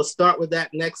said we'll start with that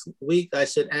next week. I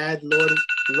should add, Lord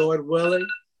Lord willing,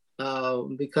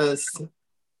 because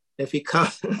if he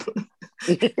comes,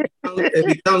 if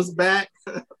he comes back,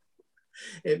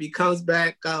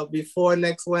 before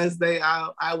next Wednesday,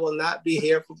 I will not be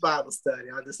here for Bible study.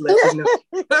 I'll just let you know.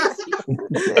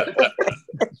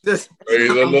 Praise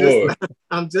the Lord.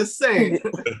 I'm just saying.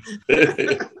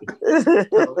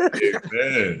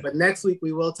 Amen. But next week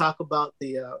we will talk about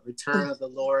the return of the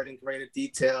Lord in greater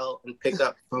detail and pick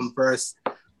up from verse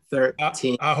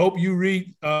 13. I hope you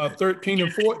read 13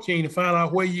 and 14 to find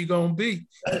out where you're going to be.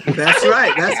 That's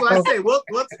right. That's what I say.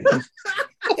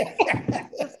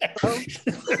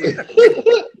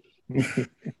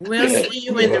 We'll see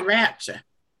you in the rapture.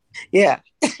 Yeah.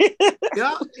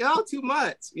 Y'all too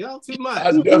much. I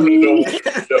definitely don't want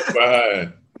to step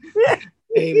behind.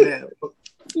 Amen. I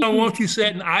don't want you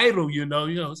sitting idle,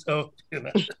 so.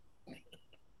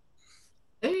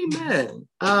 Amen.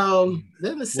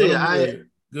 Let me see.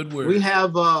 Good word. We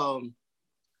have I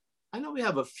know we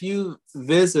have a few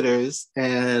visitors,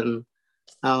 and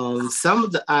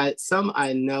some I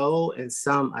know and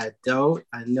some I don't.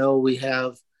 I know we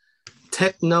have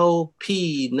Techno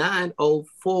P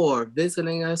 904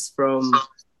 visiting us from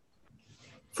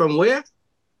where?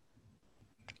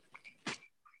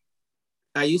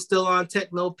 Are you still on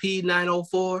Techno P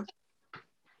 904?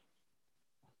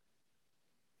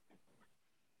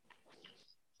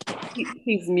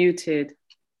 He's muted.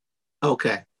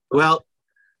 Okay. Well,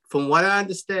 from what I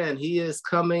understand, he is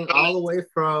coming all the way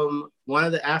from one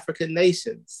of the African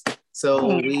nations.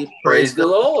 So we praise the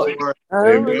Lord for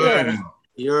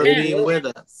your being with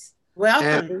us.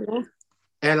 Welcome.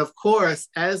 And of course,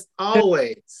 as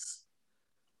always,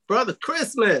 Brother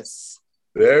Christmas.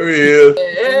 There he is.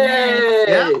 Hey.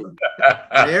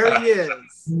 Yeah, there he is.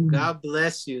 God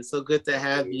bless you. So good to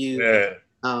have you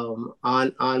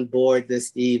on board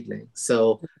this evening.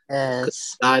 So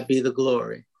Yes. God be the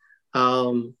glory.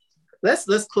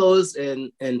 Let's close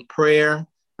in prayer.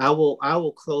 I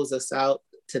will close us out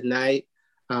tonight.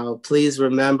 Please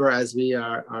remember, as we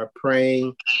are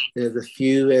praying, there's a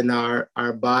few in our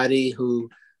body who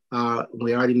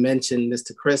we already mentioned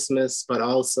Mr. Christmas, but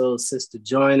also Sister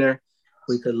Joyner.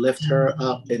 We could lift her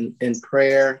up in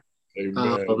prayer.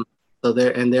 Amen.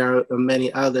 There are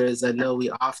many others. I know we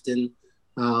often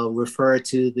refer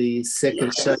to the sick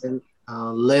and shut-in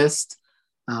list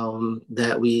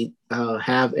that we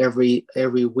have every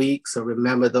week. So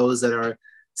remember those that are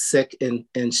sick and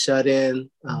shut in.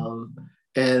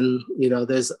 And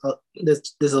there's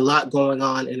a lot going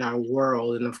on in our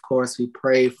world, and of course we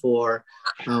pray for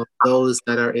those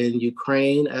that are in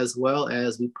Ukraine, as well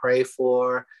as we pray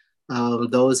for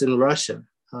those in Russia.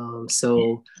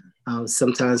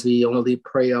 Sometimes we only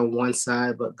pray on one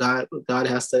side, but God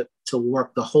has to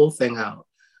work the whole thing out.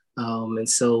 And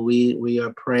so we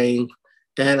are praying,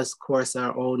 and of course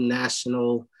our own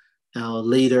national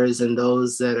leaders and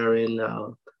those that are in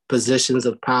positions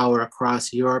of power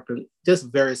across Europe and just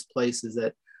various places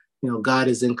that, God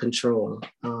is in control.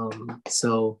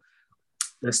 So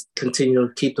let's continue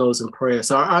to keep those in prayer.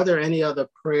 So are there any other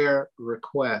prayer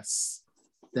requests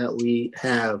that we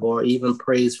have, or even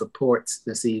praise reports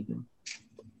this evening?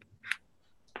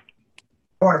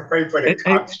 I want to pray for the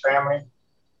Cox family.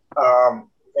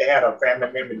 They had a family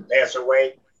member pass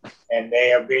away, and they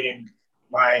have been in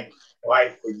my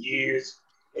life for years.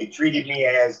 They treated me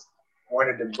as one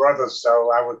of the brothers,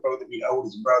 so I was supposed to be the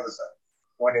oldest brother. So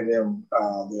one of them,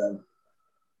 the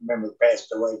member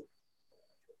passed away.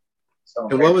 So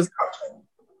and what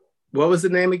was the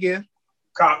name again?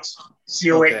 Cox, COX.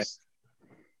 Okay.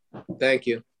 Thank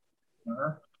you.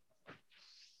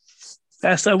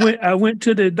 Pastor, I went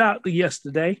to the doctor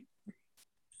yesterday,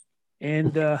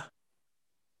 and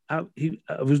I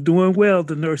was doing well.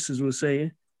 The nurses were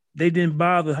saying they didn't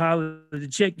bother hollering to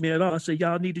check me at all. I said,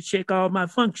 y'all need to check all my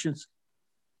functions.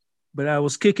 But I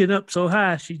was kicking up so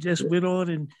high, she just went on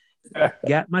and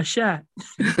got my shot.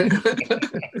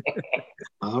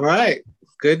 All right.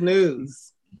 Good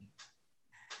news.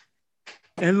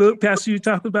 And look, Pastor, you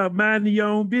talk about minding your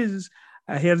own business.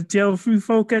 I had to tell a few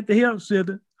folk at the health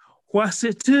center, what's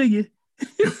it to you?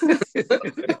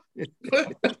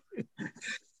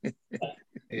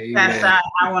 Pastor,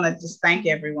 I want to just thank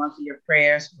everyone for your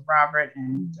prayers for Robert,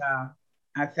 and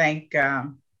I thank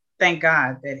God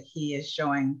that he is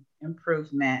showing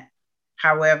improvement.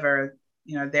 However,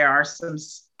 there are some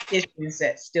issues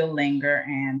that still linger,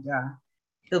 and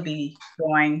he'll be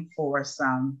going for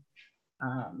some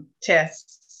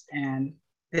tests and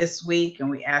this week, and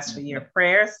we ask for your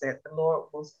prayers that the Lord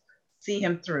will see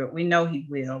him through it. We know he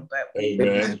will, but we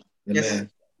just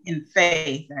in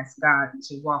faith ask God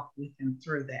to walk with him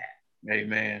through that.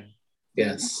 Amen.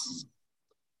 Yes.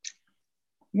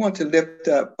 want to lift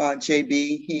up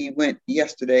JB. He went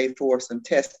yesterday for some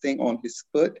testing on his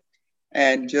foot,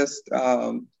 and just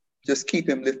keep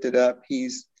him lifted up.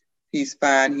 He's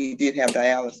fine. He did have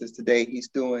dialysis today. He's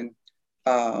doing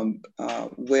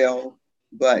well,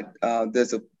 but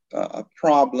there's a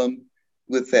problem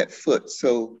with that foot.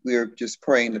 So we're just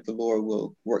praying that the Lord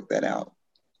will work that out.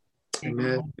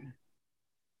 Amen.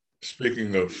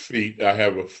 Speaking of feet, I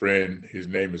have a friend. His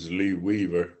name is Lee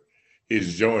Weaver.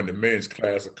 He's joined the men's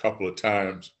class a couple of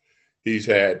times. He's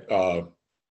had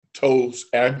toes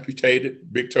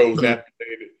amputated, big toes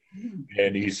amputated,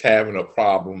 and he's having a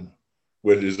problem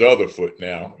with his other foot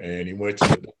now. And he went to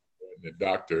the doctor, and the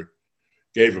doctor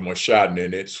gave him a shot, and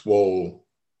then it swole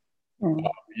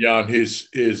beyond his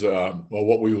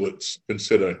what we would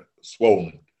consider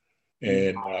swollen.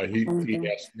 And he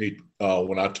asked me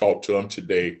when I talked to him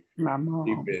today, keep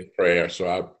in prayer.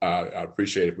 So I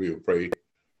appreciate if we would pray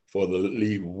for the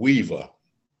Lee Weaver.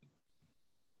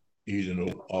 He's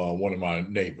one of my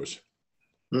neighbors.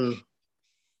 And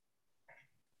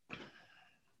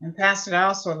Pastor, I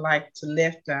also like to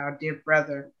lift our dear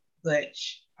brother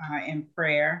Butch in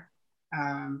prayer.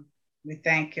 We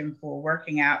thank him for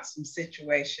working out some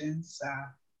situations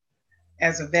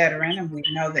as a veteran, and we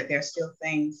know that there's still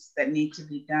things that need to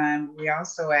be done. We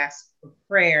also ask for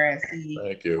prayer as he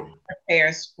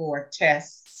prepares for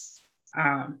tests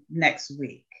next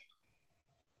week.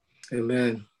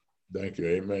 Amen. Thank you.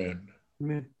 Amen.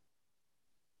 Amen.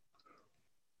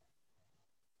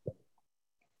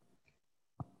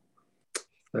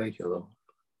 Thank you, Lord.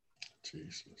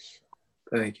 Jesus.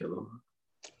 Thank you, Lord.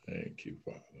 Thank you,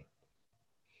 Father.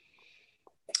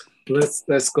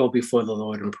 Let's go before the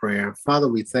Lord in prayer. Father,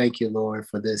 we thank you, Lord,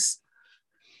 for this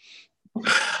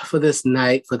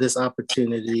night, for this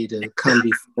opportunity to come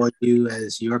before you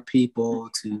as your people,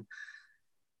 to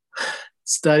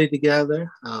study together,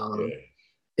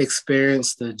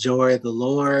 experience the joy of the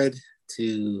Lord,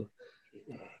 to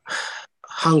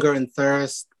hunger and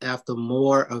thirst after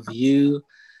more of you.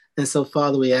 And so,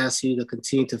 Father, we ask you to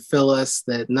continue to fill us,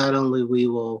 that not only we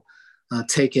will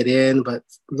take it in, but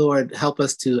Lord, help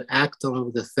us to act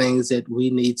on the things that we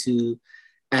need to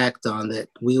act on, that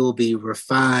we will be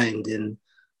refined and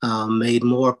made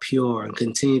more pure and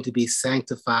continue to be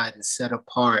sanctified and set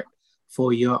apart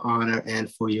for your honor and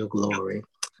for your glory.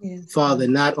 Yes. Father,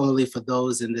 not only for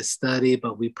those in this study,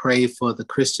 but we pray for the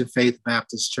Christian Faith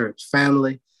Baptist Church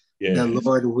family, that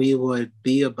Lord, we would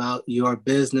be about your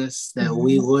business, that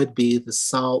we would be the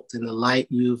salt and the light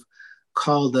you've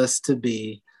called us to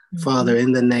be. Father,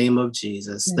 in the name of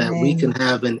Jesus, that we can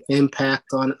have an impact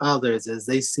on others as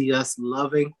they see us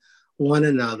loving one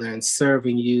another and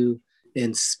serving you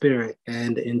in spirit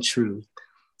and in truth.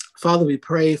 Father, we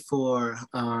pray for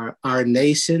our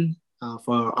nation,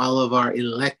 for all of our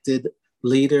elected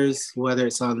leaders, whether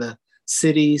it's on the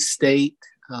city, state,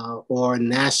 or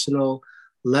national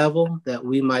level, that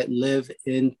we might live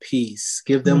in peace.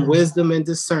 Give them wisdom and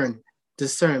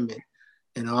discernment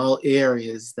in all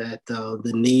areas, that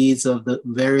the needs of the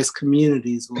various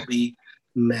communities will be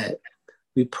met.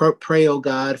 We pray, oh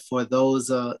God, for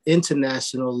those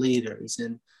international leaders.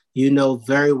 And you know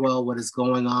very well what is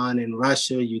going on in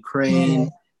Russia,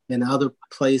 Ukraine, and other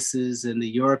places in the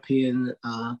European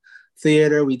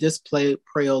theater. We just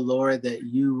pray, oh Lord, that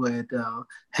you would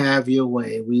have your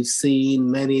way. We've seen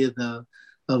many of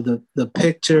the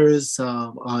pictures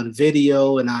on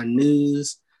video and on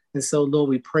news. And so, Lord,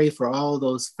 we pray for all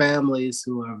those families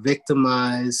who are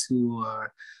victimized, who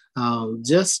are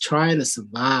just trying to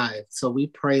survive. So we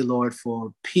pray, Lord,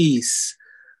 for peace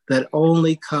that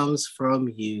only comes from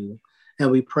you.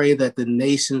 And we pray that the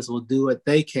nations will do what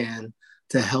they can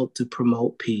to help to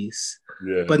promote peace.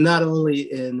 Yeah. But not only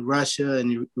in Russia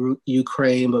and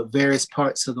Ukraine, but various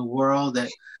parts of the world that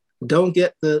don't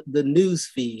get the news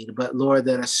feed, but Lord,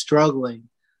 that are struggling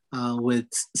with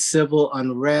civil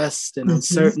unrest and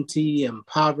uncertainty and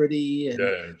poverty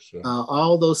and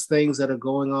all those things that are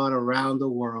going on around the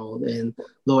world. And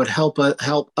Lord, help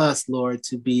us, Lord,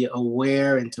 to be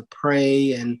aware and to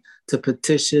pray and to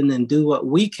petition and do what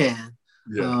we can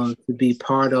to be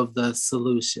part of the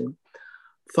solution.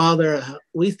 Father,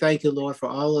 we thank you, Lord, for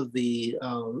all of the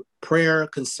prayer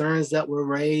concerns that were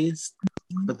raised,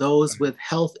 for those with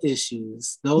health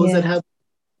issues, those that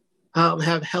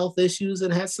have health issues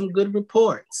and had some good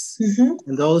reports,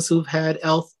 and those who've had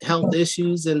health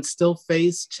issues and still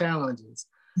face challenges.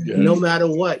 No matter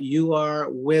what, you are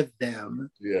with them.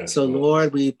 So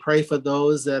Lord, we pray for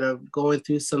those that are going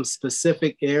through some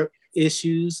specific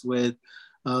issues with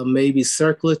maybe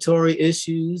circulatory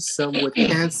issues, some with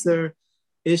cancer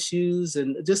issues,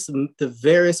 and just the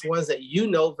various ones that you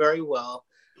know very well.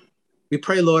 We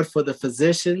pray, Lord, for the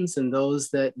physicians and those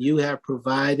that you have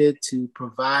provided to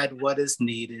provide what is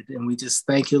needed. And we just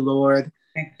thank you, Lord,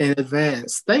 in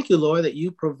advance. Thank you, Lord, that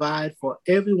you provide for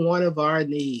every one of our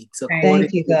needs according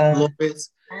to your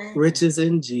glorious riches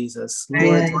in Jesus.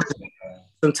 Lord,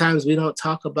 sometimes we don't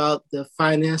talk about the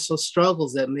financial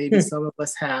struggles that maybe some of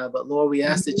us have, but Lord, we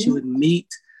ask that you would meet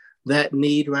that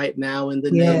need right now in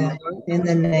the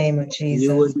name of Jesus.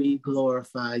 You would be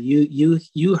glorified.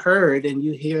 You heard and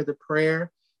you hear the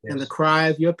prayer and the cry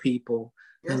of your people.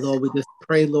 And Lord, we just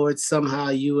pray, Lord, somehow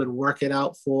you would work it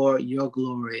out for your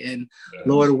glory. And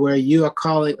Lord, where you are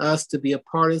calling us to be a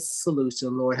part of the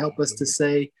solution, Lord, help us to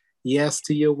say yes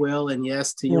to your will and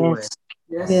yes to your way.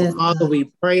 Yes. Father, we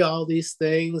pray all these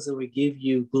things and we give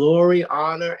you glory,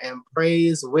 honor, and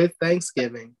praise with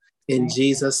thanksgiving. In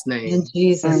Jesus' name. In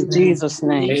Jesus'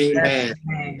 name. Amen.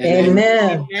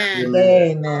 Amen.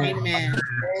 Amen.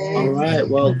 All right.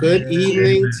 Well, good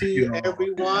evening to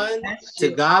everyone. To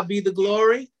God be the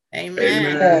glory.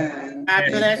 Amen. God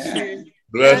bless you.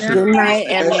 Bless you. Good night,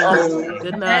 everyone.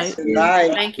 Good night. Good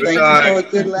night. Thank you. Thank you for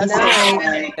a good lesson.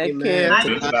 Amen.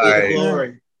 To God be the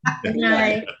glory. Good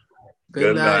night.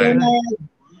 Good night.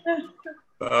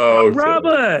 Oh,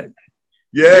 Robert.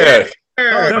 yes.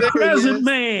 The present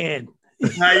man.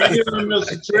 How you doing,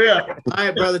 Mr. Tripp? All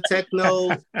right, Brother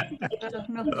Techno.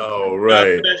 All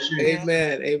right.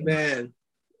 Amen. Amen.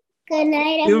 Good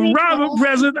night, If Robert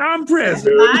present, I'm present.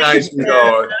 Good night,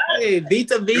 sweetheart. Hey,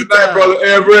 Vita. Good night, Brother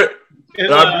Everett.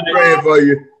 I'll be praying for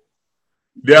you.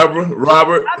 Deborah,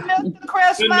 Robert. I missed the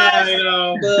Christmas.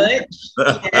 Good.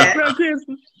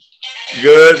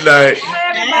 Good night.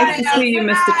 Nice to see you,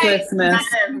 Mr. Christmas.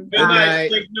 Good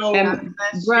night. And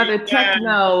Brother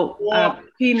Techno,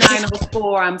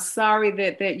 P904, I'm sorry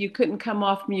that you couldn't come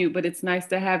off mute, but it's nice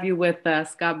to have you with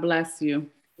us. God bless you.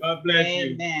 God bless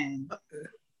you. Amen.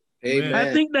 Amen.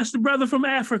 I think that's the brother from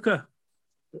Africa,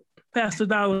 Pastor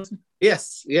Dollars.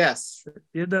 Yes. Yeah.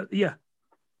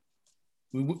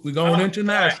 We're going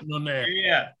international now.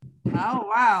 Yeah. Oh,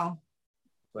 wow.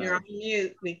 You're on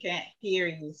mute. We can't hear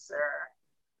you, sir.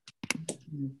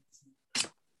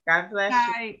 God bless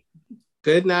you.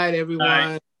 Good night,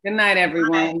 everyone. Good night,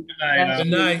 everyone. Good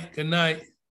night. Good night.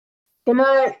 Good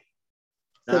night.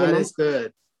 God is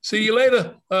good. See you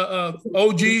later,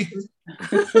 OG.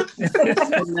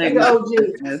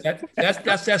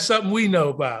 That's something we know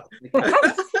about. Good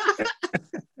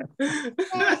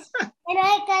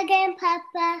night again,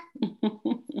 Papa.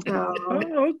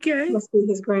 Oh, okay. Must be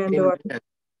his granddaughter. Amen.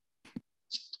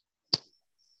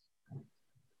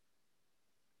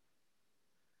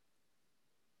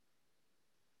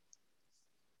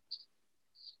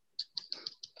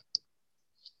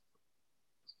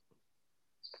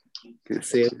 Can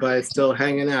see everybody still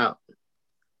hanging out.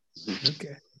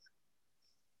 Okay.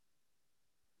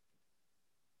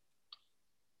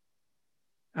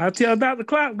 I'll tell Dr.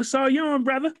 Clark we saw you on,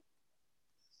 brother.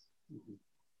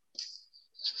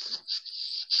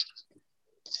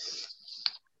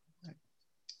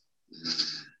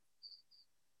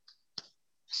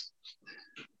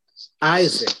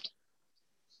 Isaac.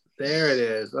 There it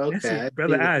is. Okay. It,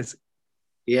 Brother Isaac.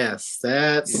 Yes,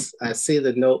 I see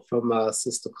the note from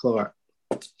Sister Clark.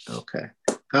 Okay.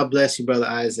 God bless you, Brother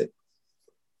Isaac.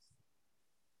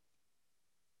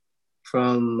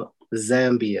 From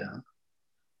Zambia.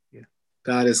 Yeah.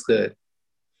 God is good.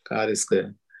 God is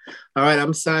good. All right,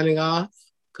 I'm signing off.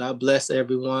 God bless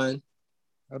everyone.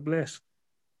 God bless.